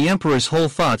 as the emperor's whole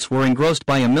thoughts were engrossed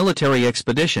by a military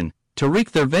expedition, to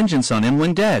wreak their vengeance on him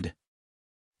when dead.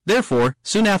 Therefore,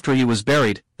 soon after he was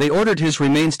buried, they ordered his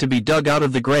remains to be dug out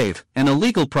of the grave, and a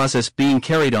legal process being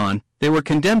carried on, they were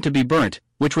condemned to be burnt,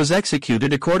 which was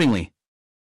executed accordingly.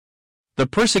 The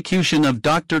persecution of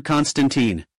Dr.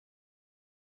 Constantine.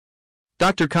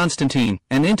 Dr. Constantine,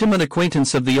 an intimate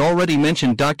acquaintance of the already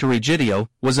mentioned Dr. Egidio,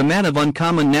 was a man of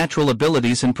uncommon natural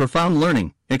abilities and profound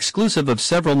learning. Exclusive of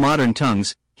several modern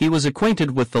tongues, he was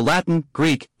acquainted with the Latin,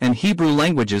 Greek, and Hebrew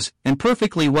languages, and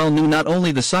perfectly well knew not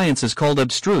only the sciences called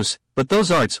abstruse, but those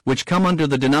arts which come under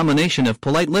the denomination of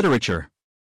polite literature.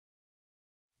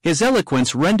 His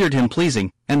eloquence rendered him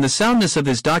pleasing, and the soundness of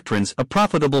his doctrines a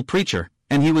profitable preacher,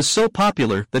 and he was so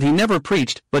popular that he never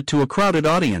preached but to a crowded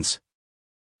audience.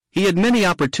 He had many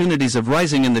opportunities of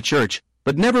rising in the church,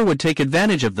 but never would take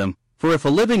advantage of them, for if a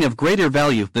living of greater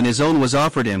value than his own was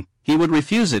offered him, he would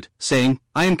refuse it, saying,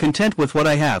 "I am content with what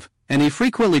I have," and he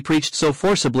frequently preached so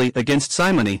forcibly against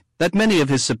simony, that many of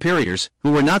his superiors,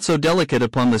 who were not so delicate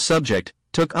upon the subject,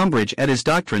 took umbrage at his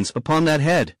doctrines upon that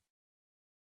head.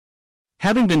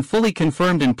 Having been fully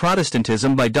confirmed in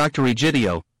Protestantism by Dr.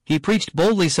 Egidio, he preached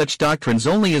boldly such doctrines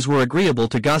only as were agreeable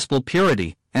to gospel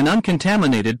purity, and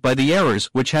uncontaminated by the errors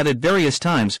which had at various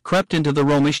times crept into the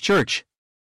Romish Church.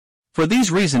 For these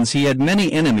reasons he had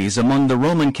many enemies among the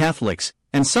Roman Catholics,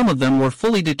 and some of them were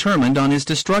fully determined on his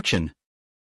destruction.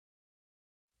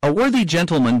 A worthy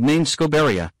gentleman named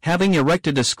Scoberia, having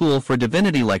erected a school for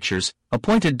divinity lectures,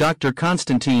 appointed Dr.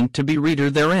 Constantine to be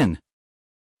reader therein.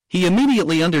 He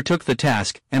immediately undertook the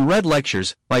task, and read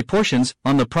lectures, by portions,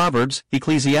 on the Proverbs,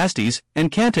 Ecclesiastes,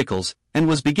 and Canticles, and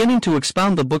was beginning to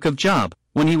expound the book of Job,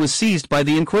 when he was seized by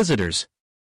the inquisitors.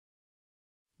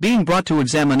 Being brought to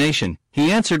examination,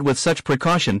 he answered with such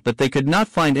precaution that they could not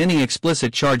find any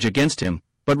explicit charge against him,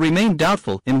 but remained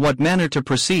doubtful in what manner to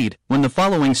proceed, when the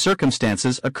following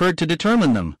circumstances occurred to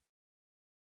determine them.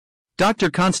 Dr.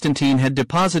 Constantine had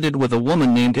deposited with a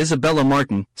woman named Isabella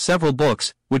Martin several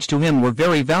books, which to him were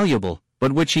very valuable,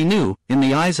 but which he knew, in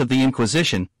the eyes of the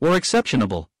Inquisition, were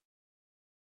exceptionable.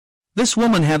 This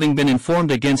woman, having been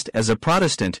informed against as a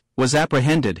Protestant, was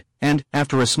apprehended, and,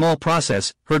 after a small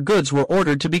process, her goods were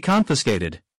ordered to be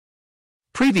confiscated.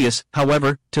 Previous,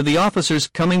 however, to the officers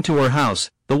coming to her house,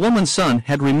 the woman's son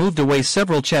had removed away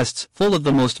several chests full of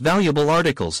the most valuable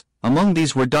articles. Among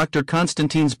these were Dr.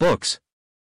 Constantine's books.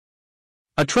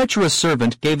 A treacherous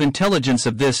servant gave intelligence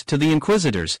of this to the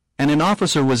inquisitors, and an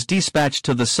officer was dispatched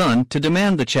to the son to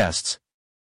demand the chests.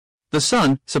 The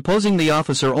son, supposing the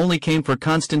officer only came for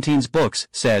Constantine's books,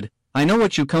 said, "I know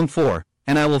what you come for,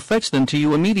 and I will fetch them to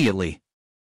you immediately."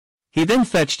 He then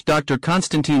fetched Dr.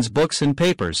 Constantine's books and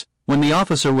papers, when the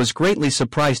officer was greatly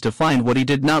surprised to find what he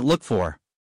did not look for.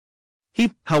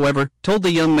 He, however, told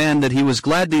the young man that he was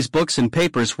glad these books and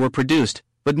papers were produced,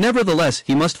 but nevertheless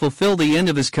he must fulfill the end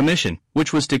of his commission,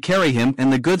 which was to carry him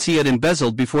and the goods he had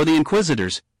embezzled before the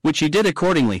inquisitors, which he did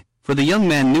accordingly, for the young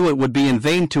man knew it would be in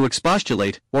vain to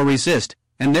expostulate or resist,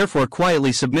 and therefore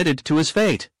quietly submitted to his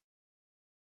fate.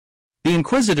 The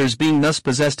inquisitors, being thus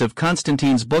possessed of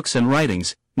Constantine's books and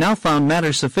writings, now found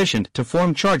matter sufficient to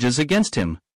form charges against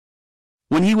him.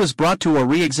 When he was brought to a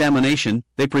re-examination,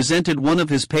 they presented one of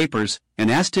his papers,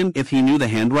 and asked him if he knew the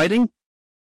handwriting.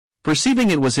 Perceiving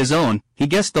it was his own, he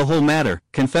guessed the whole matter,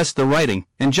 confessed the writing,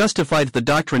 and justified the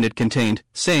doctrine it contained,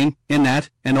 saying, "In that,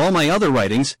 and all my other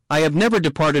writings, I have never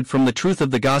departed from the truth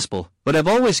of the gospel, but have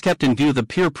always kept in view the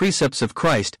pure precepts of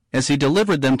Christ, as he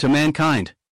delivered them to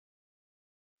mankind."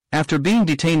 After being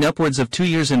detained upwards of 2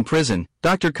 years in prison,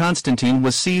 Dr. Constantine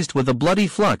was seized with a bloody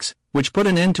flux, which put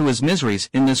an end to his miseries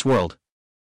in this world.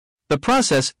 The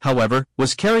process, however,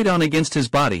 was carried on against his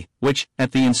body, which,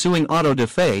 at the ensuing auto de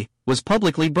fe, was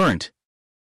publicly burnt.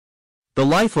 The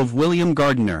life of William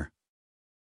Gardiner.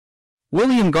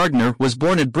 William Gardiner was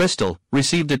born at Bristol,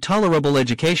 received a tolerable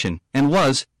education, and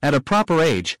was, at a proper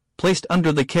age, placed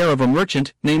under the care of a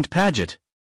merchant named Paget.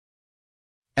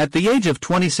 At the age of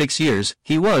 26 years,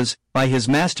 he was, by his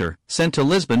master, sent to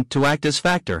Lisbon to act as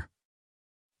factor.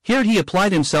 Here he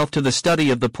applied himself to the study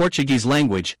of the Portuguese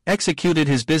language, executed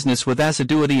his business with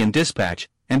assiduity and dispatch,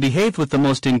 and behaved with the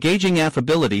most engaging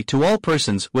affability to all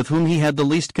persons with whom he had the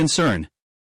least concern.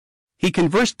 He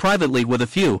conversed privately with a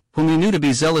few, whom he knew to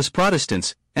be zealous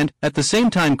Protestants, and, at the same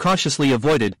time cautiously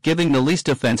avoided giving the least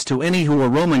offense to any who were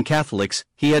Roman Catholics.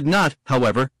 He had not,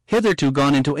 however, hitherto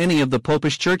gone into any of the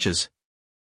popish churches.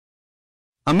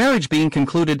 A marriage being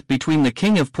concluded between the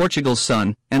King of Portugal's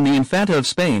son and the Infanta of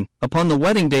Spain, upon the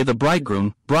wedding day the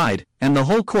bridegroom, bride, and the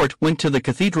whole court went to the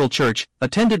cathedral church,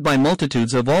 attended by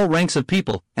multitudes of all ranks of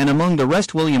people, and among the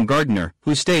rest William Gardiner,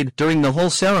 who stayed during the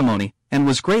whole ceremony, and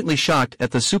was greatly shocked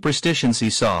at the superstitions he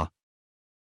saw.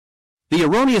 The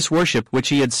erroneous worship which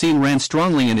he had seen ran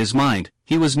strongly in his mind.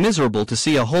 He was miserable to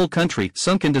see a whole country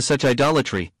sunk into such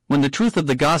idolatry, when the truth of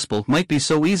the gospel might be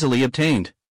so easily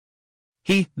obtained.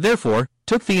 He, therefore,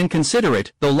 took the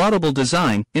inconsiderate, though laudable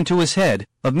design, into his head,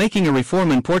 of making a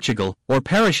reform in Portugal, or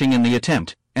perishing in the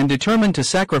attempt, and determined to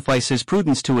sacrifice his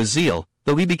prudence to his zeal,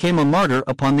 though he became a martyr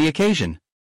upon the occasion.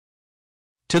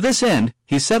 To this end,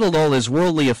 he settled all his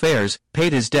worldly affairs,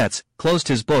 paid his debts, closed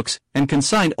his books, and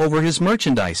consigned over his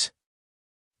merchandise.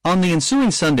 On the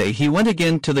ensuing Sunday he went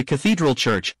again to the cathedral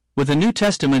church, with a New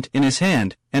Testament in his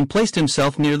hand, and placed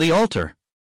himself near the altar.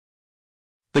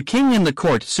 The king and the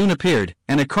court soon appeared,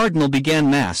 and a cardinal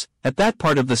began mass, at that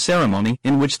part of the ceremony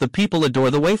in which the people adore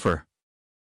the wafer.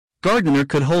 Gardiner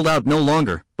could hold out no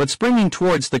longer, but springing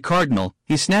towards the cardinal,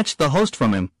 he snatched the host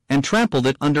from him, and trampled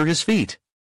it under his feet.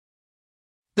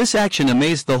 This action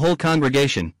amazed the whole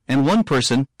congregation, and one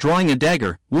person, drawing a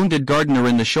dagger, wounded Gardiner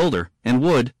in the shoulder, and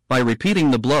would, by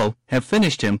repeating the blow, have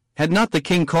finished him, had not the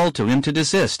king called to him to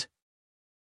desist.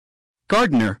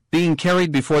 Gardiner, being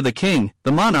carried before the king,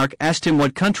 the monarch asked him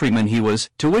what countryman he was,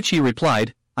 to which he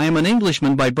replied, "I am an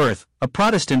Englishman by birth, a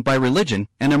Protestant by religion,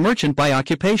 and a merchant by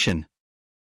occupation.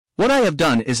 What I have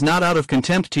done is not out of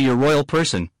contempt to your royal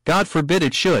person, God forbid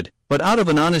it should, but out of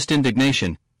an honest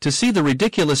indignation, to see the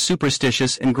ridiculous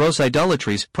superstitious and gross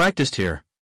idolatries practiced here."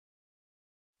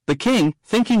 The king,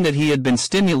 thinking that he had been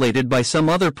stimulated by some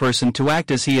other person to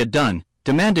act as he had done,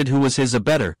 demanded who was his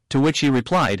abettor, to which he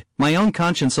replied, "My own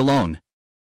conscience alone.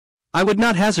 I would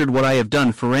not hazard what I have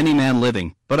done for any man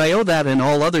living, but I owe that and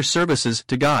all other services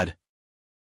to God."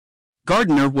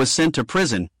 Gardiner was sent to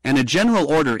prison, and a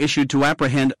general order issued to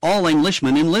apprehend all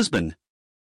Englishmen in Lisbon.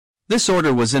 This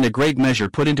order was in a great measure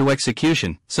put into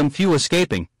execution, some few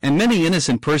escaping, and many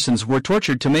innocent persons were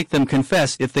tortured to make them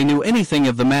confess if they knew anything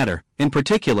of the matter. In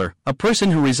particular, a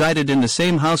person who resided in the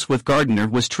same house with Gardiner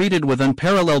was treated with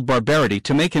unparalleled barbarity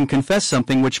to make him confess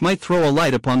something which might throw a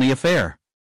light upon the affair.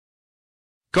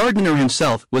 Gardiner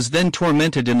himself was then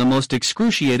tormented in the most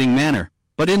excruciating manner,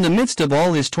 but in the midst of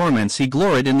all his torments he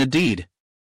gloried in the deed.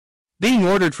 Being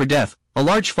ordered for death, a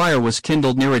large fire was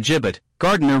kindled near a gibbet.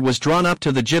 Gardiner was drawn up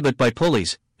to the gibbet by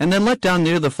pulleys, and then let down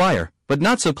near the fire, but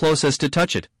not so close as to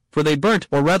touch it, for they burnt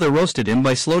or rather roasted him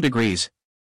by slow degrees.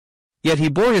 Yet he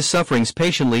bore his sufferings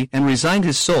patiently and resigned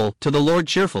his soul to the Lord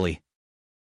cheerfully.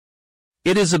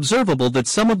 It is observable that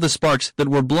some of the sparks that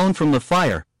were blown from the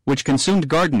fire, which consumed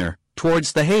Gardiner,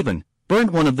 towards the haven,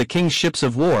 burnt one of the king's ships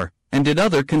of war, and did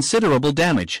other considerable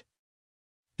damage.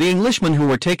 The Englishmen who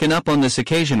were taken up on this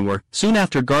occasion were, soon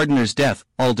after Gardiner's death,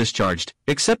 all discharged,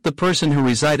 except the person who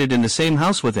resided in the same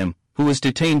house with him, who was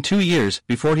detained 2 years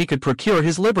before he could procure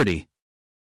his liberty.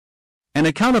 An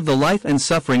account of the life and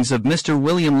sufferings of Mr.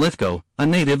 William Lithgow, a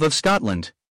native of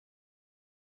Scotland.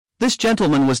 This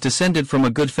gentleman was descended from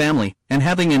a good family, and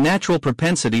having a natural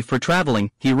propensity for traveling,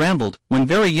 he rambled, when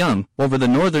very young, over the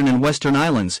northern and western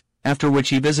islands, after which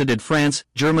he visited France,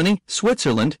 Germany,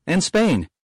 Switzerland, and Spain.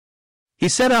 He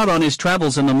set out on his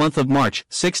travels in the month of March,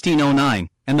 1609,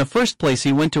 and the first place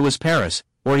he went to was Paris,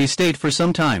 where he stayed for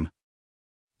some time.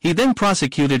 He then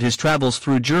prosecuted his travels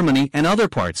through Germany and other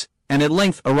parts, and at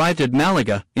length arrived at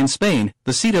Malaga, in Spain,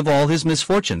 the seat of all his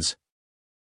misfortunes.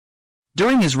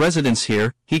 During his residence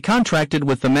here, he contracted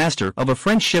with the master of a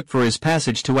French ship for his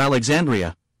passage to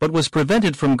Alexandria, but was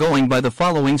prevented from going by the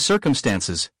following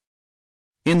circumstances.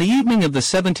 In the evening of the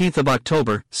 17th of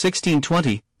October,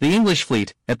 1620, the English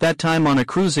fleet, at that time on a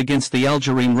cruise against the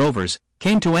Algerine rovers,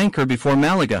 came to anchor before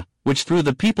Malaga, which threw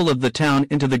the people of the town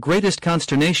into the greatest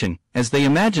consternation, as they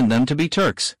imagined them to be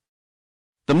Turks.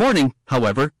 The morning,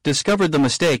 however, discovered the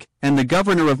mistake, and the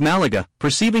governor of Malaga,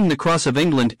 perceiving the cross of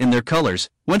England in their colors,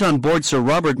 went on board Sir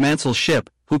Robert Mansell's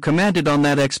ship, who commanded on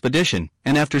that expedition,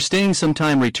 and after staying some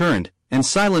time returned, and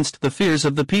silenced the fears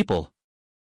of the people.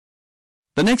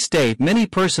 The next day many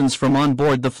persons from on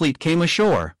board the fleet came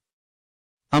ashore.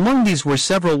 Among these were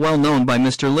several well known by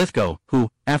Mr. Lithgow, who,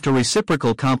 after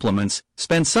reciprocal compliments,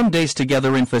 spent some days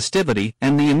together in festivity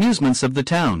and the amusements of the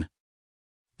town.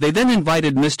 They then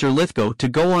invited Mr. Lithgow to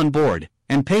go on board,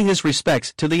 and pay his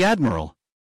respects to the admiral.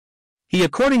 He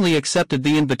accordingly accepted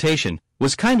the invitation,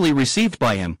 was kindly received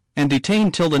by him, and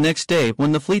detained till the next day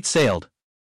when the fleet sailed.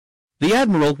 The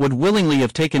admiral would willingly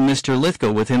have taken Mr.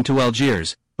 Lithgow with him to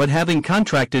Algiers, but having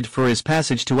contracted for his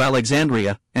passage to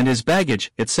Alexandria, and his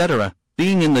baggage, etc.,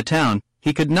 being in the town,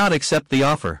 he could not accept the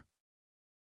offer.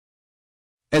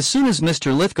 As soon as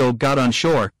Mr. Lithgow got on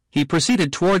shore, he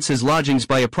proceeded towards his lodgings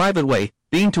by a private way,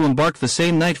 being to embark the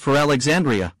same night for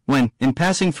Alexandria, when, in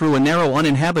passing through a narrow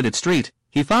uninhabited street,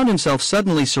 he found himself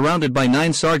suddenly surrounded by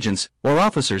 9 sergeants, or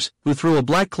officers, who threw a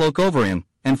black cloak over him,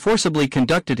 and forcibly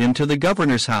conducted him to the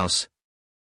governor's house.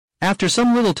 After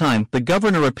some little time the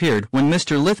governor appeared, when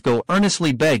Mr. Lithgow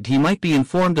earnestly begged he might be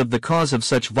informed of the cause of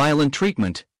such violent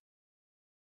treatment.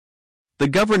 The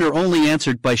governor only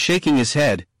answered by shaking his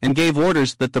head, and gave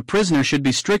orders that the prisoner should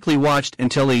be strictly watched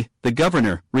until he, the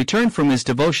governor, returned from his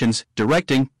devotions,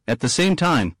 directing, at the same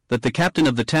time, that the captain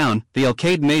of the town, the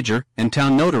alcalde major, and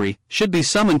town notary, should be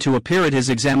summoned to appear at his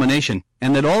examination,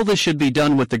 and that all this should be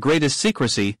done with the greatest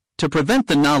secrecy, to prevent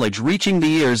the knowledge reaching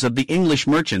the ears of the English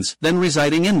merchants then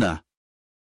residing in the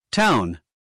town.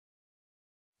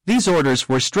 These orders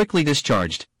were strictly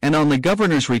discharged, and on the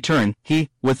governor's return, he,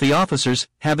 with the officers,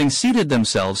 having seated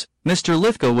themselves, Mr.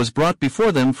 Lithgow was brought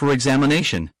before them for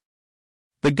examination.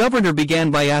 The governor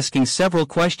began by asking several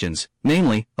questions,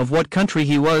 namely, of what country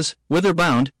he was, whither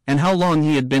bound, and how long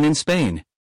he had been in Spain.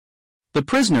 The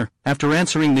prisoner, after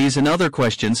answering these and other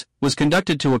questions, was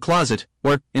conducted to a closet,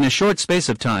 where, in a short space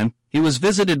of time, he was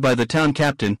visited by the town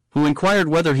captain, who inquired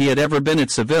whether he had ever been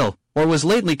at Seville, or was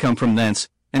lately come from thence,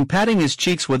 and patting his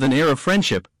cheeks with an air of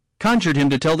friendship, conjured him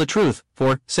to tell the truth,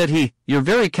 for, said he, your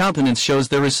very countenance shows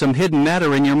there is some hidden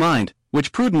matter in your mind,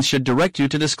 which prudence should direct you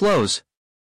to disclose.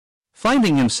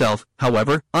 Finding himself,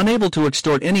 however, unable to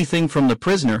extort anything from the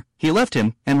prisoner, he left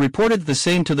him, and reported the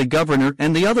same to the governor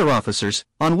and the other officers,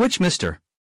 on which Mr.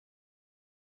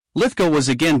 Lithgow was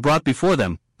again brought before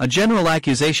them, a general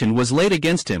accusation was laid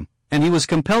against him, and he was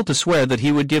compelled to swear that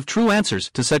he would give true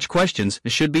answers to such questions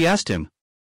as should be asked him.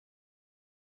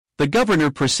 The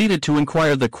governor proceeded to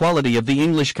inquire the quality of the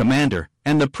English commander,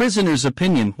 and the prisoner's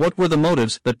opinion what were the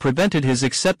motives that prevented his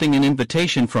accepting an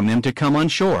invitation from him to come on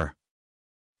shore.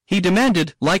 He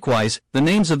demanded, likewise, the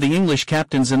names of the English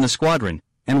captains in the squadron,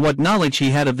 and what knowledge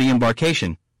he had of the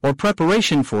embarkation, or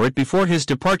preparation for it before his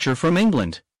departure from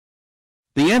England.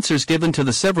 The answers given to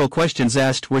the several questions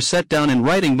asked were set down in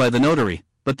writing by the notary,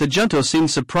 but the junto seemed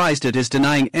surprised at his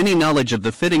denying any knowledge of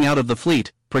the fitting out of the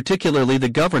fleet, particularly the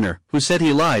governor, who said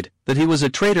he lied, that he was a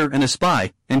traitor and a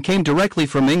spy, and came directly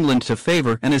from England to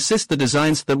favor and assist the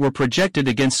designs that were projected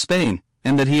against Spain,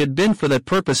 and that he had been for that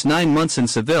purpose 9 months in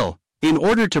Seville, in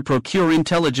order to procure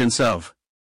intelligence of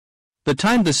the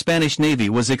time the Spanish navy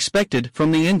was expected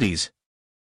from the Indies.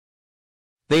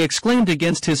 They exclaimed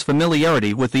against his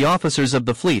familiarity with the officers of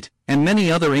the fleet, and many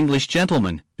other English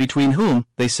gentlemen, between whom,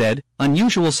 they said,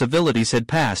 unusual civilities had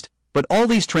passed, but all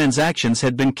these transactions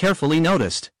had been carefully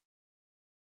noticed.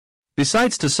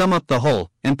 Besides, to sum up the whole,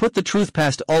 and put the truth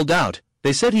past all doubt,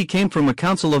 they said he came from a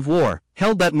council of war,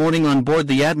 held that morning on board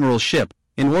the admiral's ship,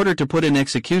 in order to put in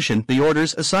execution the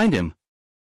orders assigned him.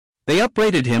 They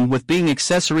upbraided him with being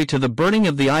accessory to the burning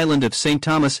of the island of St.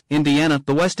 Thomas, Indiana,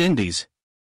 the West Indies.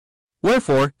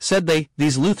 Wherefore, said they,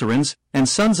 these Lutherans, and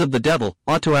sons of the devil,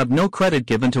 ought to have no credit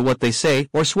given to what they say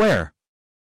or swear.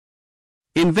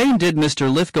 In vain did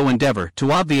Mr. Lithgow endeavor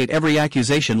to obviate every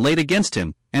accusation laid against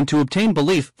him, and to obtain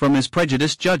belief from his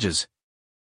prejudiced judges.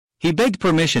 He begged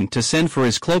permission to send for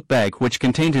his cloak-bag which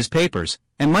contained his papers,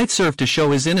 and might serve to show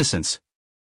his innocence.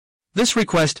 This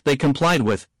request they complied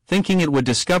with, thinking it would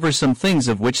discover some things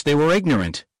of which they were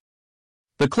ignorant.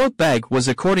 The cloak-bag was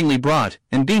accordingly brought,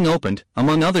 and being opened,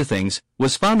 among other things,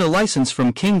 was found a license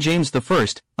from King James I,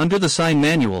 under the sign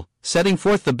manual, setting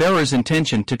forth the bearer's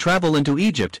intention to travel into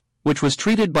Egypt, which was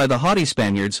treated by the haughty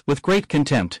Spaniards with great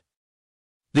contempt.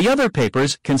 The other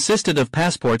papers consisted of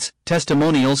passports,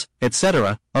 testimonials,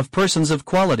 etc., of persons of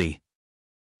quality.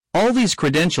 All these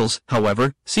credentials,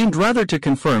 however, seemed rather to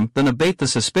confirm than abate the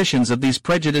suspicions of these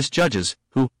prejudiced judges,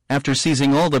 who, after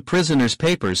seizing all the prisoner's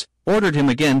papers, ordered him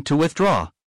again to withdraw.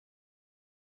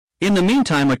 In the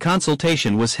meantime a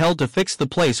consultation was held to fix the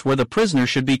place where the prisoner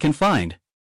should be confined.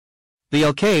 The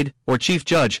alcaide, or chief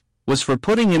judge, was for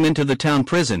putting him into the town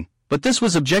prison, but this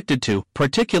was objected to,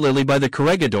 particularly by the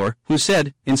corregidor, who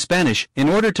said, in Spanish, in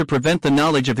order to prevent the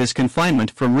knowledge of his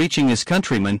confinement from reaching his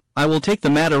countrymen, I will take the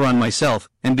matter on myself,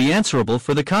 and be answerable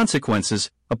for the consequences,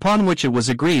 upon which it was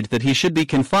agreed that he should be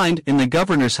confined in the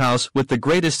governor's house with the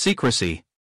greatest secrecy.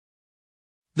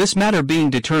 This matter being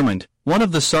determined, one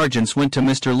of the sergeants went to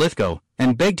Mr. Lithgow,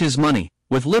 and begged his money,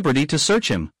 with liberty to search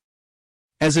him.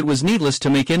 As it was needless to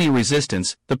make any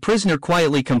resistance, the prisoner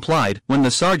quietly complied, when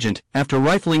the sergeant, after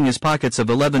rifling his pockets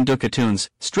of 11 ducatoons,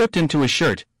 stripped him to his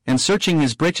shirt, and searching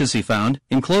his breeches he found,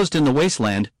 enclosed in the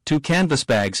waistland, 2 canvas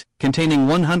bags, containing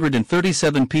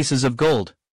 137 pieces of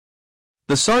gold.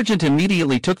 The sergeant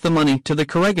immediately took the money to the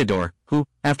corregidor, who,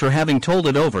 after having told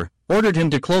it over, ordered him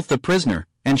to clothe the prisoner,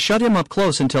 and shut him up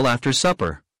close until after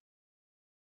supper.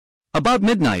 About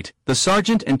midnight, the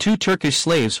sergeant and 2 Turkish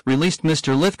slaves released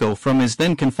Mr. Lithgow from his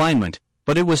then confinement,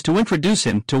 but it was to introduce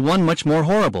him to one much more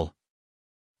horrible.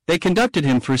 They conducted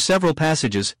him through several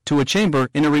passages, to a chamber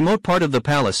in a remote part of the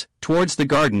palace, towards the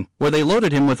garden, where they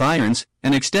loaded him with irons,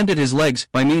 and extended his legs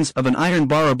by means of an iron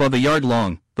bar above a yard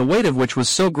long, the weight of which was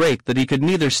so great that he could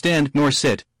neither stand nor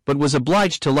sit, but was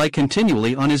obliged to lie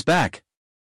continually on his back.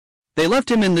 They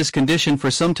left him in this condition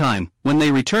for some time, when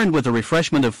they returned with a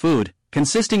refreshment of food,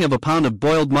 consisting of a pound of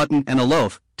boiled mutton and a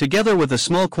loaf, together with a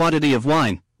small quantity of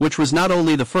wine, which was not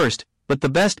only the first, but the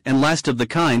best and last of the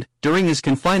kind, during his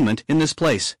confinement in this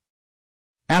place.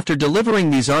 After delivering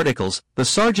these articles, the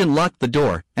sergeant locked the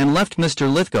door, and left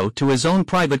Mr. Lithgow to his own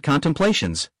private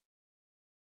contemplations.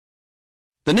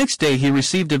 The next day he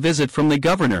received a visit from the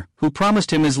governor, who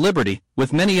promised him his liberty,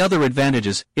 with many other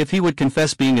advantages, if he would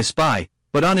confess being a spy,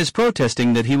 but on his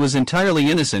protesting that he was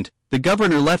entirely innocent, the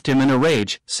governor left him in a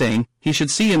rage, saying, he should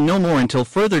see him no more until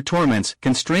further torments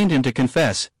constrained him to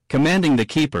confess, commanding the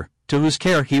keeper, to whose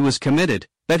care he was committed,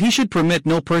 that he should permit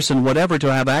no person whatever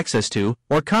to have access to,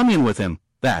 or commune with him,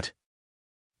 that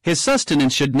his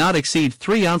sustenance should not exceed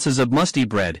 3 ounces of musty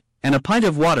bread, and a pint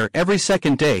of water every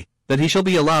 2nd day, that he shall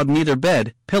be allowed neither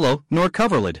bed, pillow, nor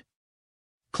coverlid.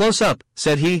 Close up,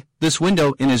 said he, this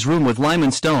window in his room with lime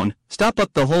and stone, stop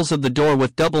up the holes of the door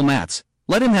with double mats,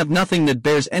 let him have nothing that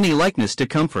bears any likeness to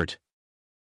comfort.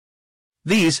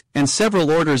 These, and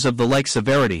several orders of the like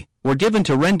severity, were given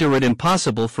to render it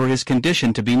impossible for his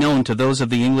condition to be known to those of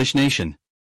the English nation.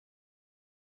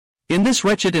 In this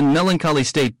wretched and melancholy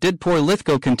state did poor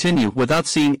Lithgow continue without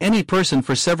seeing any person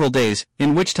for several days,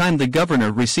 in which time the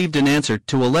governor received an answer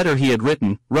to a letter he had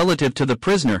written, relative to the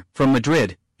prisoner, from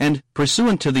Madrid, and,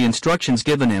 pursuant to the instructions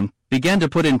given him, began to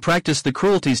put in practice the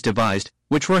cruelties devised,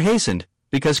 which were hastened,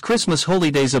 because Christmas holy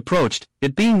days approached,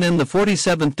 it being then the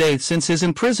 47th day since his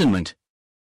imprisonment.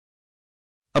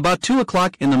 About 2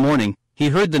 o'clock in the morning, he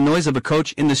heard the noise of a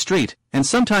coach in the street, and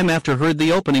some time after heard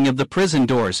the opening of the prison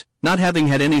doors, not having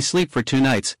had any sleep for 2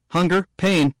 nights, hunger,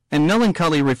 pain, and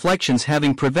melancholy reflections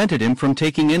having prevented him from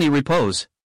taking any repose.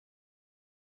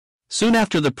 Soon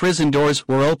after the prison doors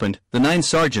were opened, the 9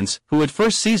 sergeants, who had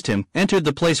first seized him, entered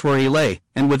the place where he lay,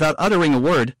 and without uttering a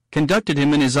word, conducted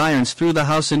him in his irons through the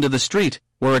house into the street,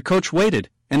 where a coach waited,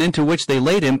 and into which they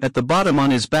laid him at the bottom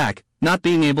on his back, not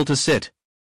being able to sit.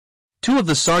 2 of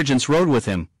the sergeants rode with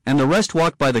him, and the rest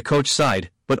walked by the coach side,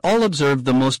 but all observed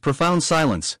the most profound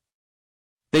silence.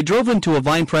 They drove him to a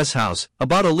vine-press house,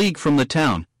 about a league from the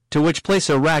town, to which place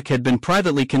a rack had been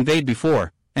privately conveyed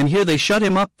before, and here they shut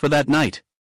him up for that night.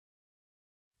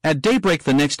 At daybreak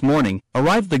the next morning,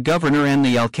 arrived the governor and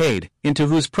the alcalde, into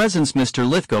whose presence Mr.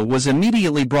 Lithgow was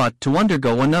immediately brought to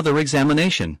undergo another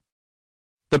examination.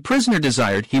 The prisoner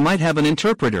desired he might have an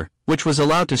interpreter, which was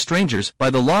allowed to strangers by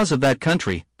the laws of that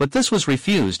country, but this was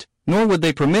refused, nor would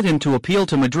they permit him to appeal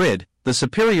to Madrid, the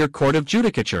superior court of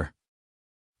judicature.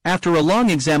 After a long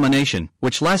examination,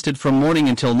 which lasted from morning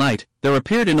until night, there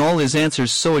appeared in all his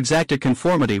answers so exact a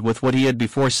conformity with what he had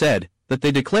before said, that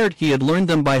they declared he had learned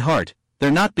them by heart,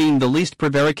 there not being the least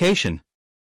prevarication.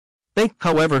 They,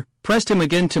 however, pressed him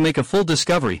again to make a full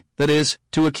discovery, that is,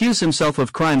 to accuse himself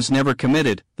of crimes never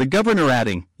committed, the governor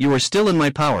adding, "You are still in my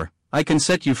power, I can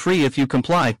set you free if you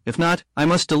comply, if not, I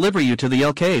must deliver you to the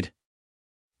alcalde."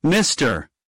 Mr.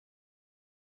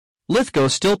 Lithgow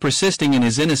still persisting in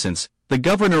his innocence, the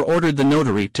governor ordered the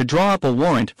notary to draw up a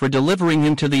warrant for delivering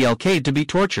him to the alcalde to be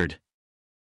tortured.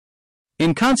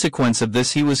 In consequence of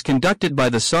this he was conducted by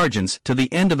the sergeants to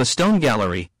the end of a stone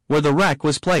gallery, where the rack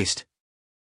was placed.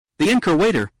 The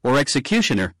incurvator, or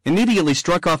executioner, immediately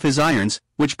struck off his irons,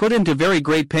 which put him to very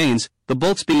great pains, the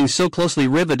bolts being so closely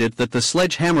riveted that the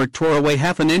sledge-hammer tore away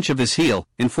half an inch of his heel,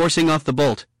 in forcing off the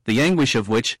bolt, the anguish of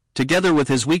which, together with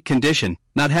his weak condition,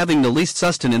 not having the least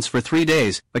sustenance for 3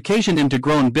 days, occasioned him to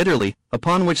groan bitterly,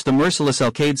 upon which the merciless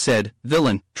alcalde said,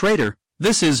 "Villain, traitor,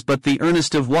 this is but the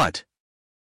earnest of what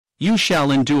you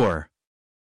shall endure."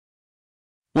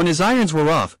 When his irons were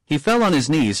off, he fell on his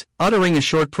knees, uttering a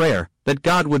short prayer, that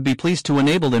God would be pleased to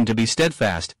enable him to be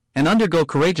steadfast, and undergo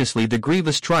courageously the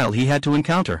grievous trial he had to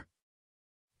encounter.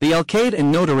 The alcalde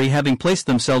and notary having placed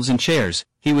themselves in chairs,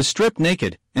 he was stripped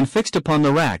naked, and fixed upon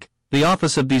the rack, the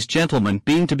office of these gentlemen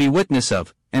being to be witness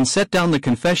of, and set down the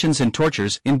confessions and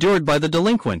tortures endured by the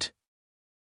delinquent.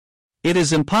 It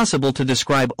is impossible to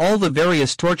describe all the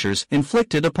various tortures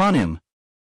inflicted upon him.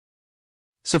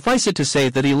 Suffice it to say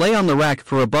that he lay on the rack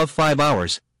for above 5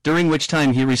 hours, during which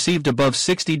time he received above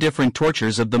 60 different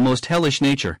tortures of the most hellish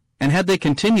nature, and had they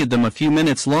continued them a few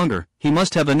minutes longer, he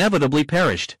must have inevitably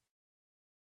perished.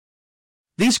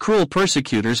 These cruel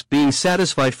persecutors being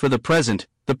satisfied for the present,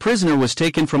 the prisoner was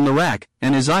taken from the rack,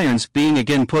 and his irons being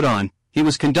again put on, he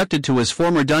was conducted to his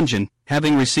former dungeon,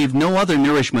 having received no other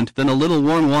nourishment than a little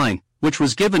warm wine, which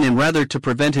was given him rather to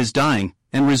prevent his dying,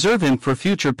 and reserve him for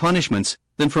future punishments,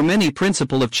 than from any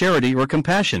principle of charity or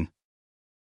compassion.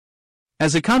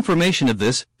 As a confirmation of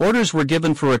this, orders were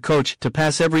given for a coach to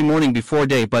pass every morning before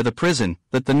day by the prison,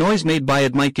 that the noise made by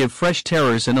it might give fresh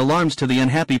terrors and alarms to the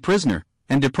unhappy prisoner,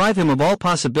 and deprive him of all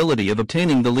possibility of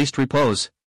obtaining the least repose.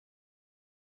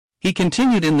 He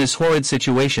continued in this horrid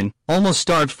situation, almost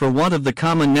starved for want of the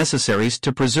common necessaries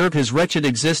to preserve his wretched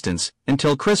existence,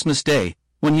 until Christmas Day,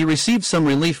 when he received some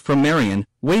relief from Marian,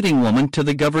 waiting woman to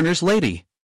the governor's lady.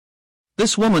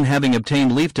 This woman, having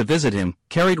obtained leave to visit him,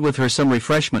 carried with her some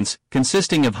refreshments,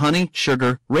 consisting of honey,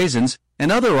 sugar, raisins,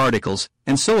 and other articles,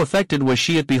 and so affected was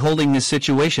she at beholding his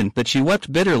situation that she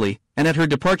wept bitterly, and at her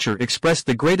departure expressed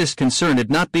the greatest concern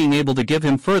at not being able to give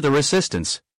him further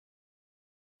assistance.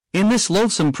 In this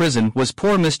loathsome prison was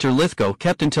poor Mr. Lithgow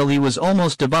kept until he was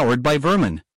almost devoured by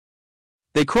vermin.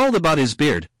 They crawled about his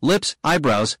beard, lips,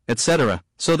 eyebrows, etc.,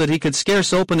 so that he could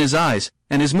scarce open his eyes,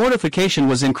 and his mortification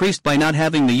was increased by not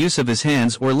having the use of his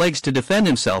hands or legs to defend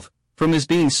himself, from his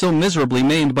being so miserably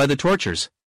maimed by the tortures.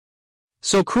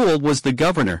 So cruel was the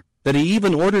governor, that he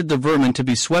even ordered the vermin to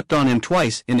be swept on him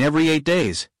twice in every 8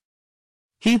 days.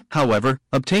 He, however,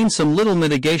 obtained some little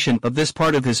mitigation of this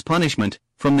part of his punishment,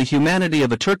 from the humanity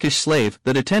of a Turkish slave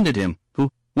that attended him,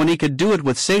 who, when he could do it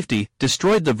with safety,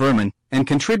 destroyed the vermin, and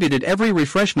contributed every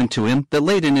refreshment to him that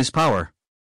laid in his power.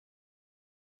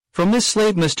 From this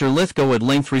slave Mr. Lithgow at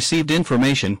length received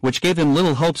information which gave him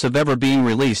little hopes of ever being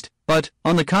released, but,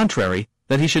 on the contrary,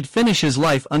 that he should finish his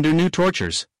life under new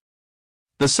tortures.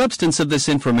 The substance of this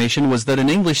information was that an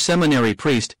English seminary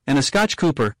priest and a Scotch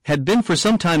cooper had been for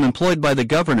some time employed by the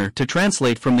governor to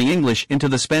translate from the English into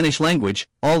the Spanish language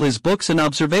all his books and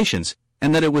observations,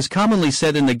 and that it was commonly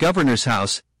said in the governor's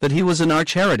house that he was an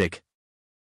arch-heretic.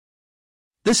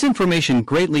 This information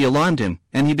greatly alarmed him,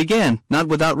 and he began, not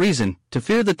without reason, to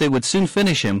fear that they would soon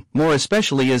finish him, more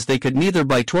especially as they could neither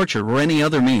by torture or any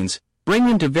other means bring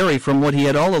him to vary from what he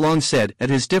had all along said at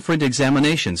his different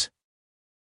examinations.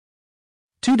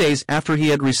 2 days after he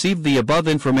had received the above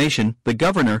information, the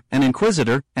governor, an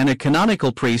inquisitor, and a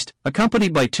canonical priest,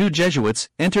 accompanied by 2 Jesuits,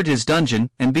 entered his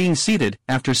dungeon, and being seated,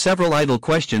 after several idle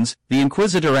questions, the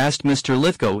inquisitor asked Mr.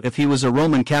 Lithgow if he was a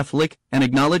Roman Catholic, and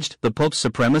acknowledged the Pope's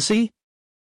supremacy?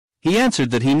 He answered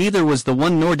that he neither was the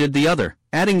one nor did the other,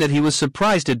 adding that he was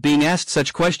surprised at being asked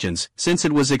such questions, since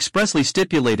it was expressly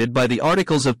stipulated by the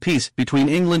Articles of Peace between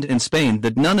England and Spain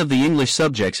that none of the English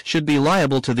subjects should be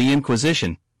liable to the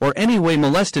Inquisition, or any way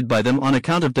molested by them on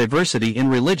account of diversity in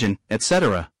religion,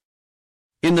 etc.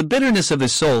 In the bitterness of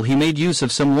his soul he made use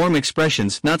of some warm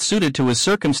expressions not suited to his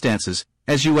circumstances.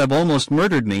 "As you have almost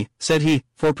murdered me," said he,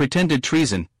 "for pretended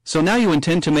treason, so now you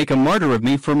intend to make a martyr of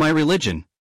me for my religion."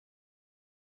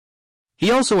 He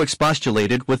also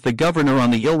expostulated with the governor on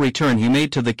the ill return he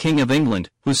made to the King of England,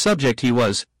 whose subject he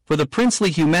was, for the princely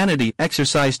humanity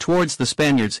exercised towards the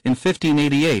Spaniards in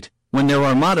 1588, when their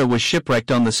armada was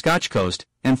shipwrecked on the Scotch coast,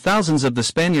 and thousands of the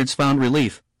Spaniards found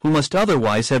relief, who must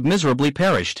otherwise have miserably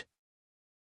perished.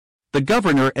 The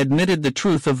governor admitted the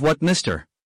truth of what Mr.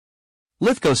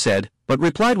 Lithgow said, but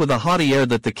replied with a haughty air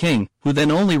that the king, who then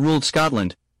only ruled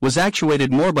Scotland, was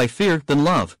actuated more by fear than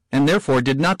love, and therefore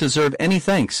did not deserve any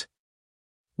thanks.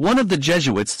 One of the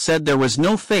Jesuits said there was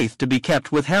no faith to be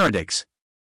kept with heretics.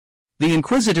 The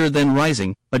inquisitor then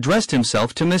rising, addressed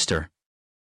himself to Mr.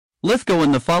 Lithgow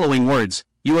in the following words: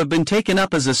 "You have been taken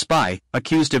up as a spy,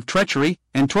 accused of treachery,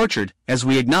 and tortured, as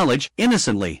we acknowledge,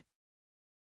 innocently.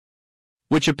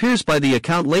 Which appears by the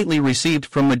account lately received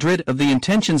from Madrid of the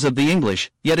intentions of the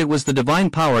English, yet it was the divine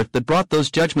power that brought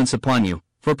those judgments upon you,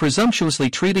 for presumptuously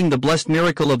treating the blessed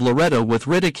miracle of Loretto with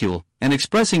ridicule, and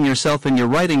expressing yourself in your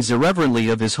writings irreverently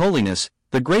of His Holiness,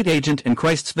 the great agent and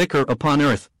Christ's vicar upon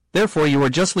earth. Therefore you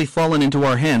are justly fallen into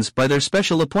our hands by their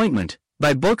special appointment.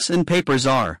 Thy books and papers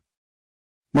are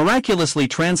miraculously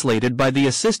translated by the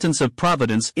assistance of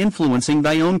Providence, influencing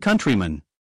thy own countrymen."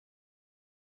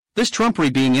 This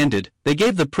trumpery being ended, they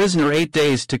gave the prisoner 8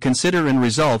 days to consider and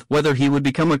resolve whether he would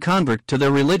become a convert to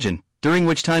their religion, during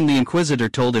which time the inquisitor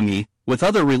told him he, with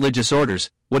other religious orders,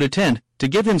 would attend, to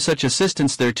give him such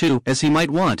assistance thereto as he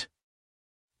might want.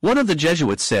 One of the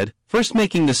Jesuits said, first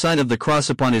making the sign of the cross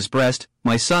upon his breast,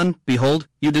 "My son, behold,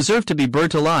 you deserve to be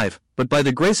burnt alive, but by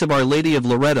the grace of Our Lady of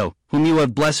Loretto, whom you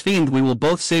have blasphemed, we will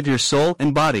both save your soul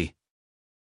and body."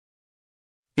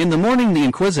 In the morning the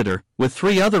inquisitor, with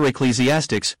 3 other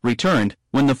ecclesiastics, returned.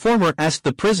 When the former asked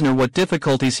the prisoner what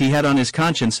difficulties he had on his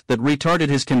conscience that retarded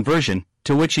his conversion,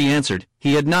 to which he answered,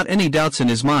 he had not any doubts in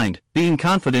his mind, being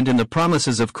confident in the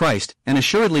promises of Christ, and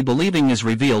assuredly believing as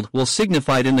revealed will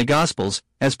signified in the Gospels,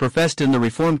 as professed in the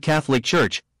Reformed Catholic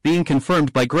Church, being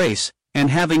confirmed by grace, and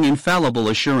having infallible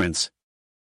assurance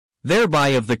thereby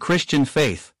of the Christian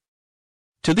faith.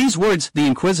 To these words the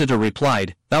inquisitor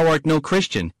replied, "Thou art no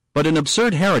Christian, but an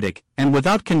absurd heretic, and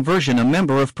without conversion a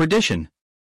member of perdition."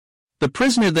 The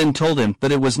prisoner then told him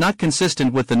that it was not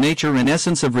consistent with the nature and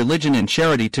essence of religion and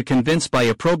charity to convince by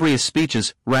opprobrious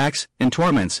speeches, racks, and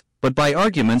torments, but by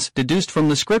arguments deduced from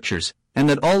the Scriptures, and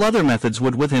that all other methods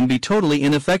would with him be totally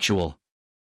ineffectual.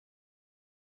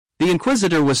 The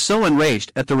inquisitor was so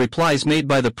enraged at the replies made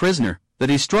by the prisoner, that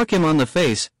he struck him on the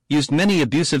face, used many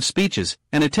abusive speeches,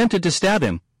 and attempted to stab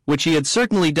him, which he had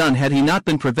certainly done had he not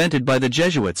been prevented by the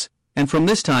Jesuits, and from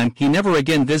this time he never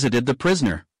again visited the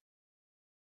prisoner.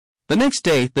 The next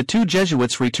day the 2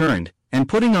 Jesuits returned, and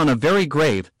putting on a very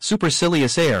grave,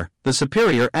 supercilious air, the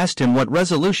superior asked him what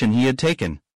resolution he had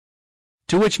taken.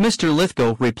 To which Mr.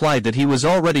 Lithgow replied that he was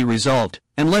already resolved,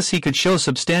 unless he could show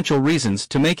substantial reasons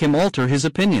to make him alter his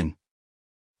opinion.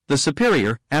 The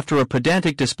superior, after a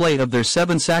pedantic display of their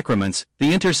 7 sacraments,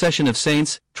 the intercession of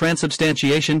saints,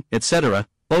 transubstantiation, etc.,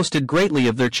 boasted greatly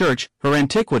of their church, her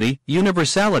antiquity,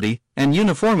 universality, and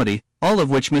uniformity, all of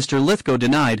which Mr. Lithgow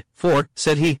denied, "For,"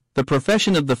 said he, "the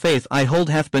profession of the faith I hold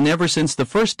hath been ever since the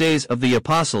first days of the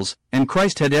apostles, and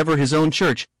Christ had ever his own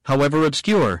church, however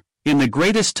obscure, in the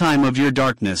greatest time of your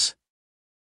darkness."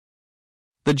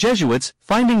 The Jesuits,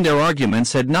 finding their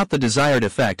arguments had not the desired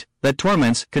effect, that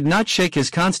torments could not shake his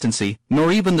constancy,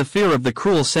 nor even the fear of the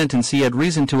cruel sentence he had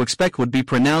reason to expect would be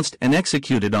pronounced and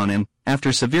executed on him,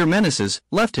 after severe menaces,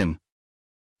 left him.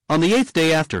 On the 8th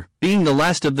day after, being the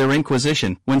last of their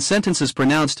inquisition, when sentences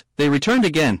pronounced, they returned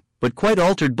again, but quite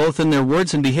altered both in their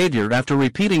words and behavior. After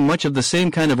repeating much of the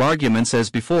same kind of arguments as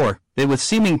before, they with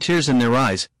seeming tears in their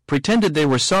eyes, pretended they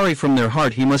were sorry from their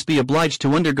heart he must be obliged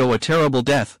to undergo a terrible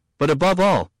death, but above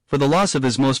all, for the loss of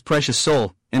his most precious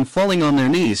soul, and falling on their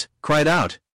knees, cried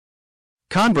out,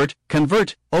 "Convert,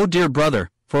 convert, O dear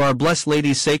brother, for our blessed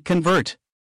Lady's sake convert."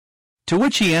 To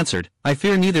which he answered, "I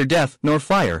fear neither death nor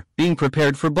fire, being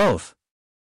prepared for both."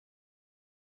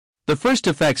 The first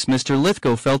effects Mr.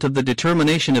 Lithgow felt of the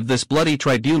determination of this bloody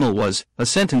tribunal was, a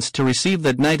sentence to receive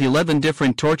that night 11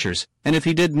 different tortures, and if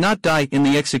he did not die in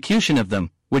the execution of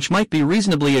them, which might be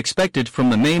reasonably expected from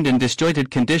the maimed and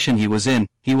disjointed condition he was in,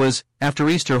 he was, after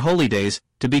Easter holidays,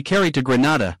 to be carried to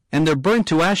Granada, and there burnt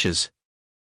to ashes.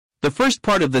 The first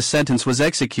part of this sentence was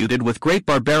executed with great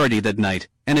barbarity that night,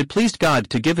 and it pleased God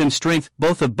to give him strength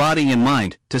both of body and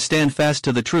mind, to stand fast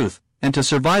to the truth, and to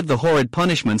survive the horrid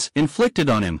punishments inflicted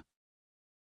on him.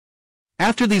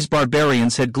 After these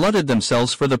barbarians had glutted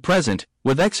themselves for the present,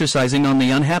 with exercising on the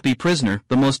unhappy prisoner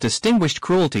the most distinguished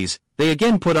cruelties, they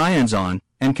again put irons on,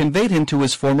 and conveyed him to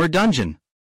his former dungeon.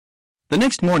 The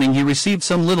next morning he received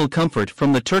some little comfort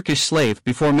from the Turkish slave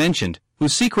before mentioned, who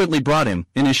secretly brought him,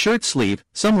 in his shirt sleeve,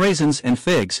 some raisins and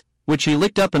figs, which he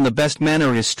licked up in the best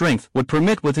manner his strength would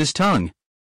permit with his tongue.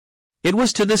 It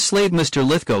was to this slave Mr.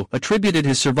 Lithgow attributed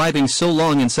his surviving so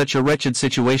long in such a wretched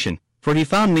situation, for he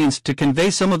found means to convey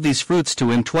some of these fruits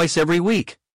to him twice every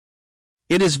week.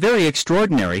 It is very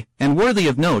extraordinary, and worthy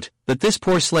of note, that this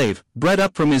poor slave, bred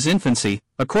up from his infancy,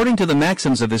 according to the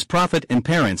maxims of his prophet and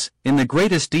parents, in the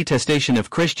greatest detestation of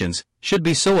Christians, should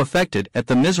be so affected at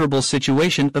the miserable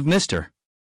situation of Mr.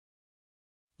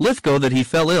 Lithgow that he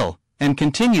fell ill, and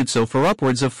continued so for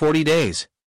upwards of 40 days.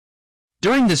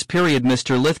 During this period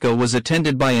Mr. Lithgow was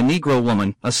attended by a Negro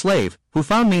woman, a slave, who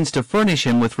found means to furnish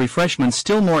him with refreshments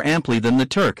still more amply than the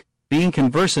Turk, being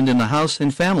conversant in the house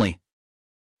and family.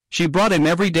 She brought him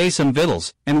every day some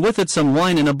victuals, and with it some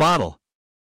wine in a bottle.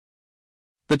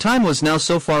 The time was now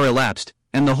so far elapsed,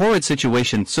 and the horrid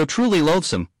situation so truly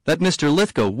loathsome, that Mr.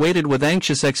 Lithgow waited with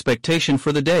anxious expectation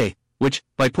for the day, which,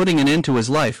 by putting an end to his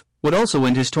life, would also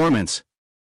end his torments.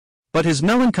 But his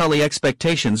melancholy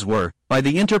expectations were, by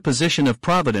the interposition of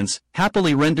Providence,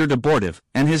 happily rendered abortive,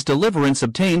 and his deliverance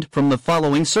obtained from the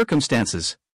following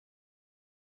circumstances.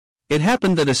 It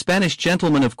happened that a Spanish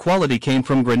gentleman of quality came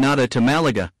from Granada to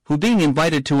Malaga, who being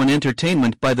invited to an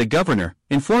entertainment by the governor,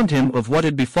 informed him of what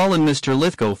had befallen Mr.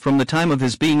 Lithgow from the time of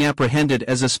his being apprehended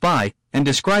as a spy, and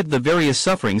described the various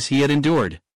sufferings he had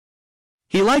endured.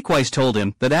 He likewise told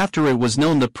him that after it was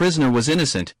known the prisoner was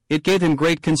innocent, it gave him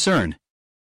great concern.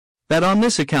 That on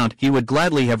this account he would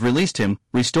gladly have released him,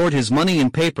 restored his money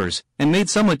and papers, and made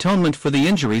some atonement for the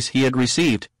injuries he had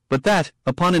received, but that,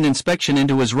 upon an inspection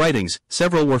into his writings,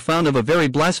 several were found of a very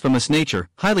blasphemous nature,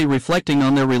 highly reflecting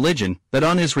on their religion, that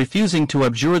on his refusing to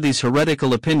abjure these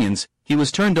heretical opinions, he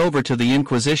was turned over to the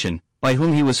Inquisition, by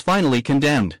whom he was finally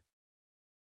condemned.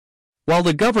 While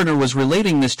the governor was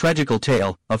relating this tragical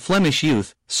tale, a Flemish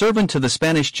youth, servant to the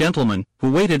Spanish gentleman,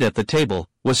 who waited at the table,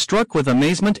 was struck with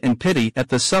amazement and pity at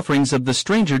the sufferings of the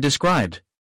stranger described.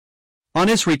 On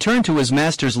his return to his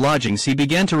master's lodgings he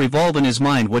began to revolve in his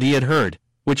mind what he had heard,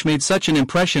 which made such an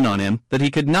impression on him that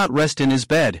he could not rest in his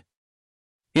bed.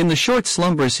 In the short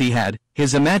slumbers he had,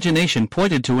 his imagination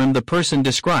pointed to him the person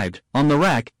described, on the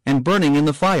rack, and burning in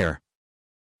the fire.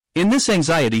 In this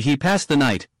anxiety he passed the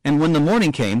night, and when the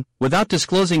morning came, without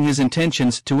disclosing his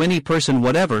intentions to any person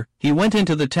whatever, he went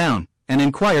into the town, and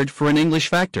inquired for an English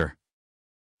factor.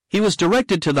 He was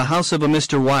directed to the house of a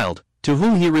Mr. Wilde, to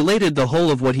whom he related the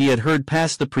whole of what he had heard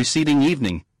pass the preceding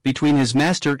evening, between his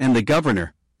master and the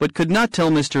governor, but could not tell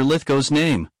Mr. Lithgow's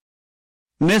name.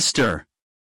 Mr.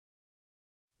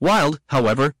 Wilde,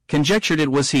 however, conjectured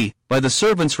it was he, by the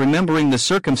servants remembering the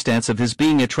circumstance of his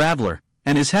being a traveller,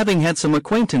 and his having had some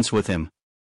acquaintance with him.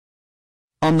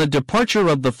 On the departure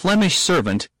of the Flemish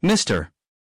servant, Mr.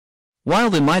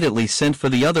 Wilde immediately sent for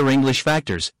the other English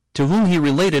factors, to whom he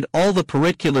related all the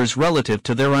particulars relative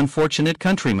to their unfortunate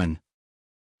countryman.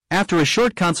 After a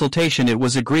short consultation it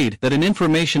was agreed that an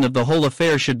information of the whole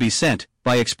affair should be sent,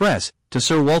 by express, to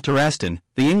Sir Walter Aston,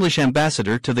 the English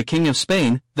ambassador to the King of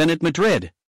Spain, then at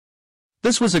Madrid.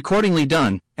 This was accordingly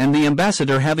done, and the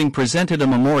ambassador having presented a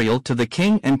memorial to the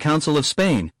King and Council of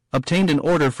Spain, obtained an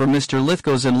order for Mr.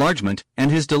 Lithgow's enlargement and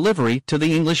his delivery to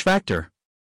the English factor.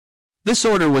 This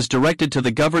order was directed to the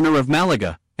governor of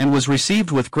Malaga, and was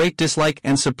received with great dislike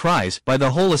and surprise by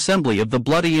the whole assembly of the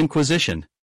bloody Inquisition.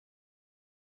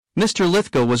 Mr.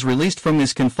 Lithgow was released from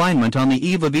his confinement on the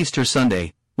eve of Easter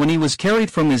Sunday, when he was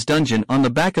carried from his dungeon on the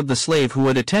back of the slave who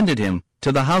had attended him,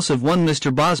 to the house of one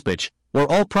Mr. Bosbich,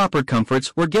 where all proper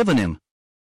comforts were given him.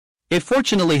 It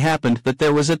fortunately happened that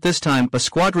there was at this time a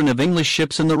squadron of English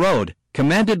ships in the road,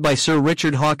 commanded by Sir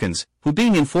Richard Hawkins, who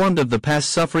being informed of the past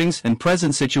sufferings and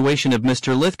present situation of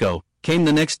Mr. Lithgow, came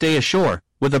the next day ashore,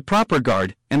 with a proper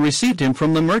guard, and received him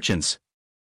from the merchants.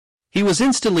 He was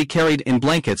instantly carried in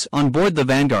blankets on board the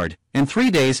Vanguard, and 3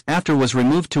 days after was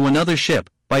removed to another ship,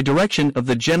 by direction of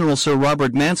the General Sir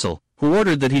Robert Mansell, who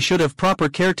ordered that he should have proper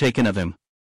care taken of him.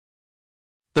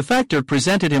 The factor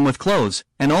presented him with clothes,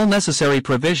 and all necessary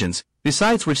provisions,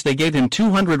 besides which they gave him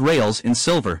 200 reals in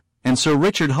silver, and Sir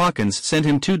Richard Hawkins sent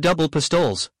him 2 double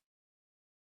pistoles.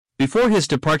 Before his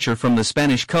departure from the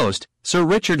Spanish coast, Sir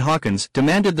Richard Hawkins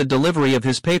demanded the delivery of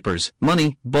his papers,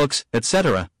 money, books,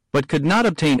 etc., but could not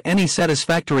obtain any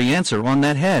satisfactory answer on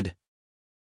that head.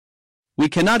 We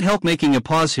cannot help making a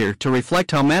pause here to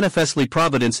reflect how manifestly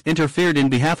Providence interfered in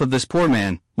behalf of this poor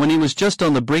man, when he was just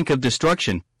on the brink of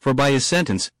destruction, for by his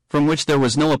sentence, from which there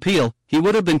was no appeal, he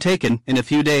would have been taken, in a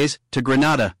few days, to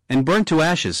Granada, and burnt to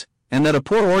ashes, and that a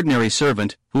poor ordinary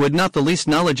servant, who had not the least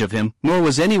knowledge of him, nor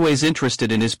was anyways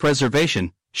interested in his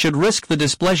preservation, should risk the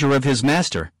displeasure of his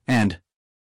master, and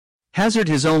hazard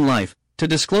his own life, to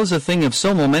disclose a thing of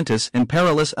so momentous and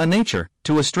perilous a nature,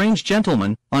 to a strange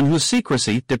gentleman, on whose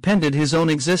secrecy depended his own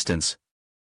existence.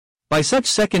 By such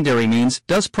secondary means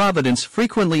does Providence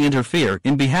frequently interfere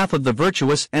in behalf of the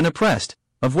virtuous and oppressed,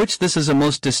 of which this is a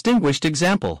most distinguished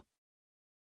example.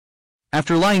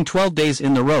 After lying 12 days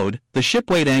in the road, the ship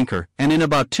weighed anchor, and in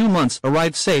about 2 months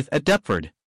arrived safe at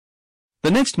Deptford.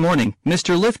 The next morning,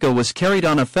 Mr. Lithgow was carried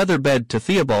on a feather bed to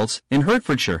Theobald's, in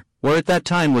Hertfordshire, where at that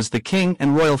time was the king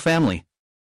and royal family.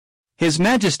 His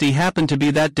Majesty happened to be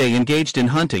that day engaged in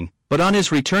hunting, but on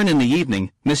his return in the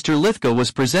evening, Mr. Lithgow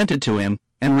was presented to him,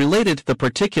 and related the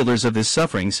particulars of his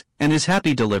sufferings, and his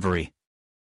happy delivery.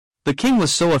 The king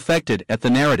was so affected at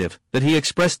the narrative, that he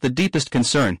expressed the deepest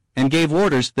concern, and gave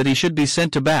orders that he should be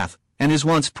sent to Bath, and his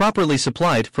wants properly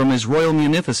supplied from his royal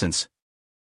munificence.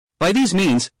 By these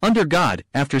means, under God,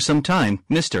 after some time,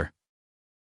 Mr.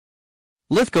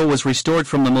 Lithgow was restored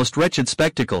from the most wretched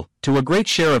spectacle, to a great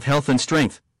share of health and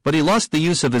strength, but he lost the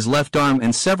use of his left arm,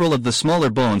 and several of the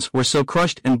smaller bones were so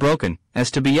crushed and broken,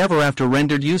 as to be ever after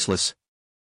rendered useless.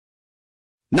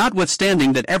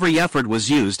 Notwithstanding that every effort was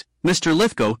used, Mr.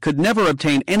 Lithgow could never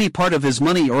obtain any part of his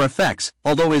money or effects,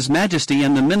 although his Majesty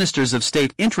and the ministers of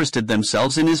state interested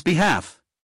themselves in his behalf.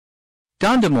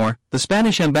 Gondomar, the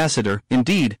Spanish ambassador,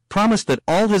 indeed, promised that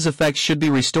all his effects should be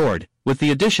restored, with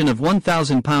the addition of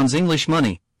 £1,000 English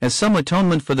money, as some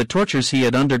atonement for the tortures he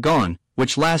had undergone,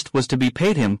 which last was to be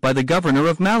paid him by the governor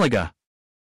of Malaga.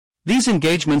 These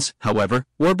engagements, however,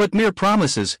 were but mere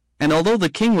promises, and although the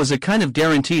king was a kind of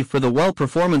guarantee for the well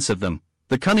performance of them,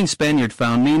 the cunning Spaniard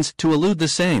found means to elude the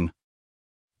same.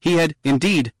 He had,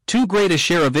 indeed, too great a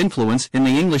share of influence in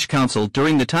the English council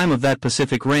during the time of that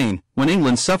pacific reign, when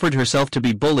England suffered herself to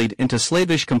be bullied into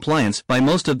slavish compliance by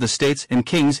most of the states and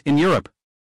kings in Europe.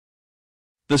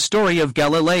 The story of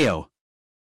Galileo.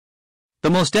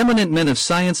 The most eminent men of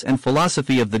science and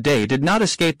philosophy of the day did not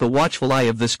escape the watchful eye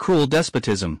of this cruel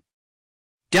despotism.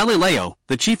 Galileo,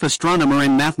 the chief astronomer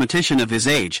and mathematician of his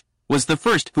age, was the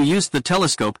first who used the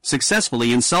telescope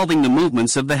successfully in solving the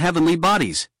movements of the heavenly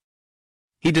bodies.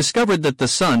 He discovered that the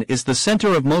sun is the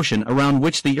center of motion around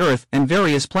which the earth and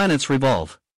various planets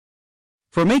revolve.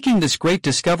 For making this great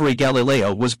discovery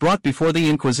Galileo was brought before the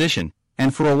Inquisition,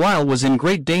 and for a while was in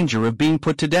great danger of being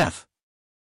put to death.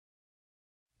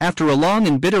 After a long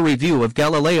and bitter review of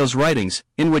Galileo's writings,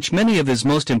 in which many of his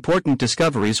most important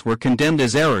discoveries were condemned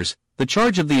as errors, the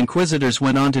charge of the inquisitors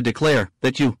went on to declare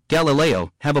that you,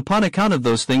 Galileo, have upon account of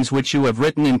those things which you have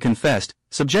written and confessed,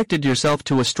 subjected yourself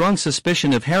to a strong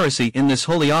suspicion of heresy in this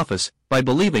holy office, by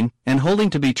believing, and holding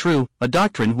to be true, a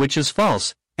doctrine which is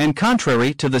false, and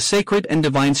contrary to the sacred and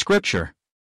divine Scripture.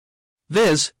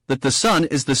 Viz., that the sun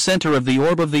is the center of the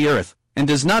orb of the earth, and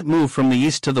does not move from the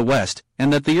east to the west,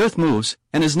 and that the earth moves,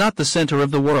 and is not the center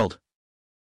of the world.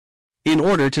 In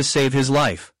order to save his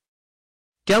life,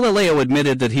 Galileo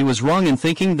admitted that he was wrong in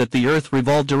thinking that the earth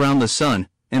revolved around the sun,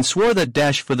 and swore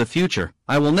that for the future,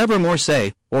 I will never more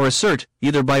say, or assert,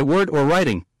 either by word or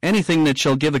writing, anything that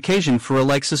shall give occasion for a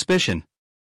like suspicion.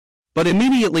 But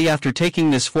immediately after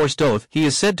taking this forced oath he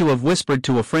is said to have whispered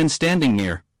to a friend standing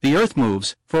near, the earth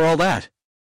moves, for all that.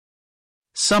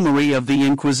 Summary of the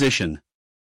Inquisition.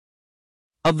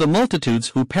 Of the multitudes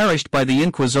who perished by the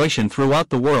Inquisition throughout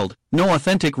the world, no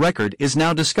authentic record is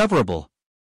now discoverable.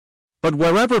 But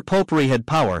wherever popery had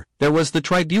power, there was the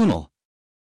tribunal.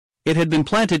 It had been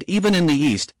planted even in the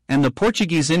East, and the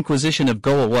Portuguese Inquisition of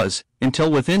Goa was, until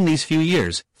within these few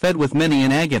years, fed with many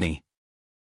in agony.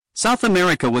 South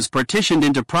America was partitioned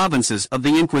into provinces of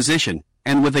the Inquisition,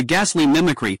 and with a ghastly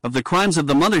mimicry of the crimes of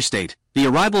the mother state, the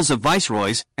arrivals of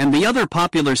viceroys and the other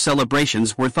popular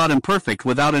celebrations were thought imperfect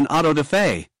without an auto de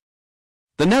fe.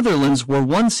 The Netherlands were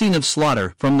one scene of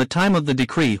slaughter from the time of the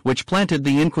decree which planted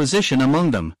the Inquisition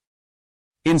among them.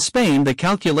 In Spain the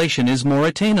calculation is more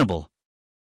attainable.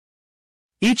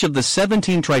 Each of the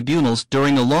 17 tribunals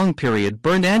during a long period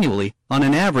burned annually, on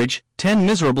an average, 10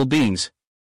 miserable beings.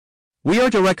 We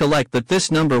are to recollect that this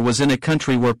number was in a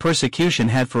country where persecution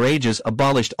had for ages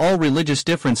abolished all religious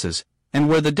differences, and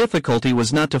where the difficulty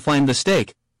was not to find the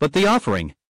stake, but the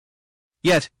offering.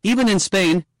 Yet, even in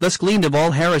Spain, thus gleaned of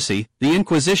all heresy, the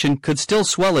Inquisition could still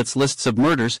swell its lists of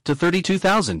murders to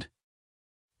 32,000.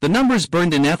 The numbers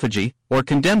burned in effigy, or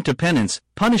condemned to penance,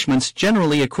 punishments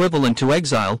generally equivalent to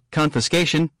exile,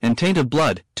 confiscation, and taint of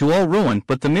blood, to all ruin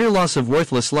but the mere loss of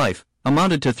worthless life,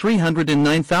 amounted to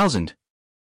 309,000.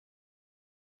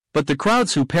 But the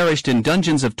crowds who perished in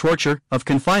dungeons of torture, of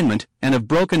confinement, and of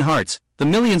broken hearts, the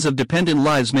millions of dependent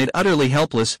lives made utterly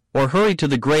helpless, or hurried to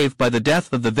the grave by the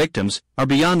death of the victims, are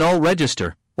beyond all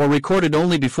register, or recorded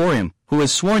only before him, who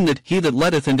has sworn that he that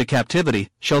letteth into captivity,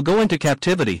 shall go into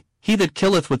captivity, he that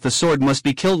killeth with the sword must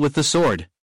be killed with the sword.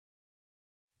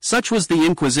 Such was the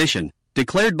Inquisition,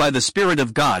 declared by the Spirit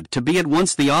of God to be at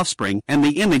once the offspring and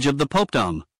the image of the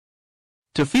popedom.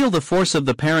 To feel the force of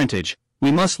the parentage,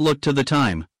 we must look to the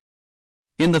time.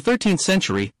 In the 13th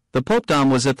century, the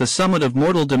popedom was at the summit of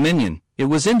mortal dominion. It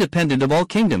was independent of all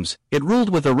kingdoms, it ruled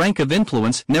with a rank of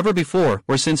influence never before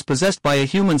or since possessed by a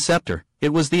human scepter,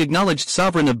 it was the acknowledged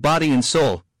sovereign of body and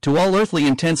soul, to all earthly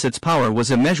intents its power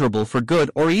was immeasurable for good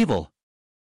or evil.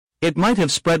 It might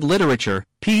have spread literature,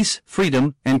 peace,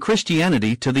 freedom, and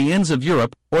Christianity to the ends of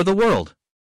Europe, or the world.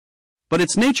 But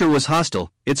its nature was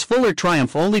hostile, its fuller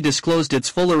triumph only disclosed its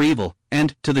fuller evil,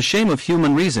 and, to the shame of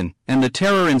human reason, and the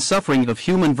terror and suffering of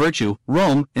human virtue,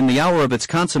 Rome, in the hour of its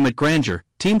consummate grandeur,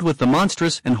 teemed with the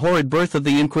monstrous and horrid birth of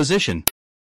the Inquisition.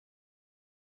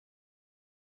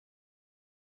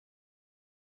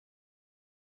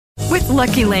 With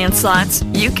Lucky Land Slots,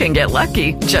 you can get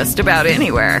lucky just about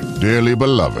anywhere. Dearly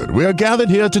beloved, we are gathered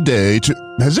here today to...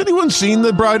 Has anyone seen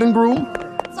the bride and groom?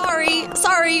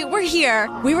 Sorry, we're here.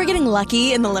 We were getting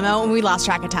lucky in the limo and we lost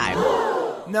track of time.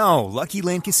 No, Lucky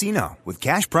Land Casino, with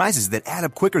cash prizes that add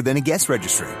up quicker than a guest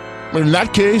registry. In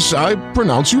that case, I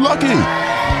pronounce you lucky.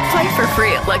 Play for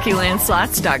free at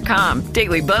LuckyLandSlots.com.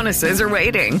 Daily bonuses are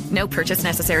waiting. No purchase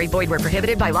necessary. Void where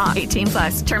prohibited by law.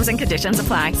 18+. Terms and conditions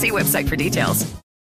apply. See website for details.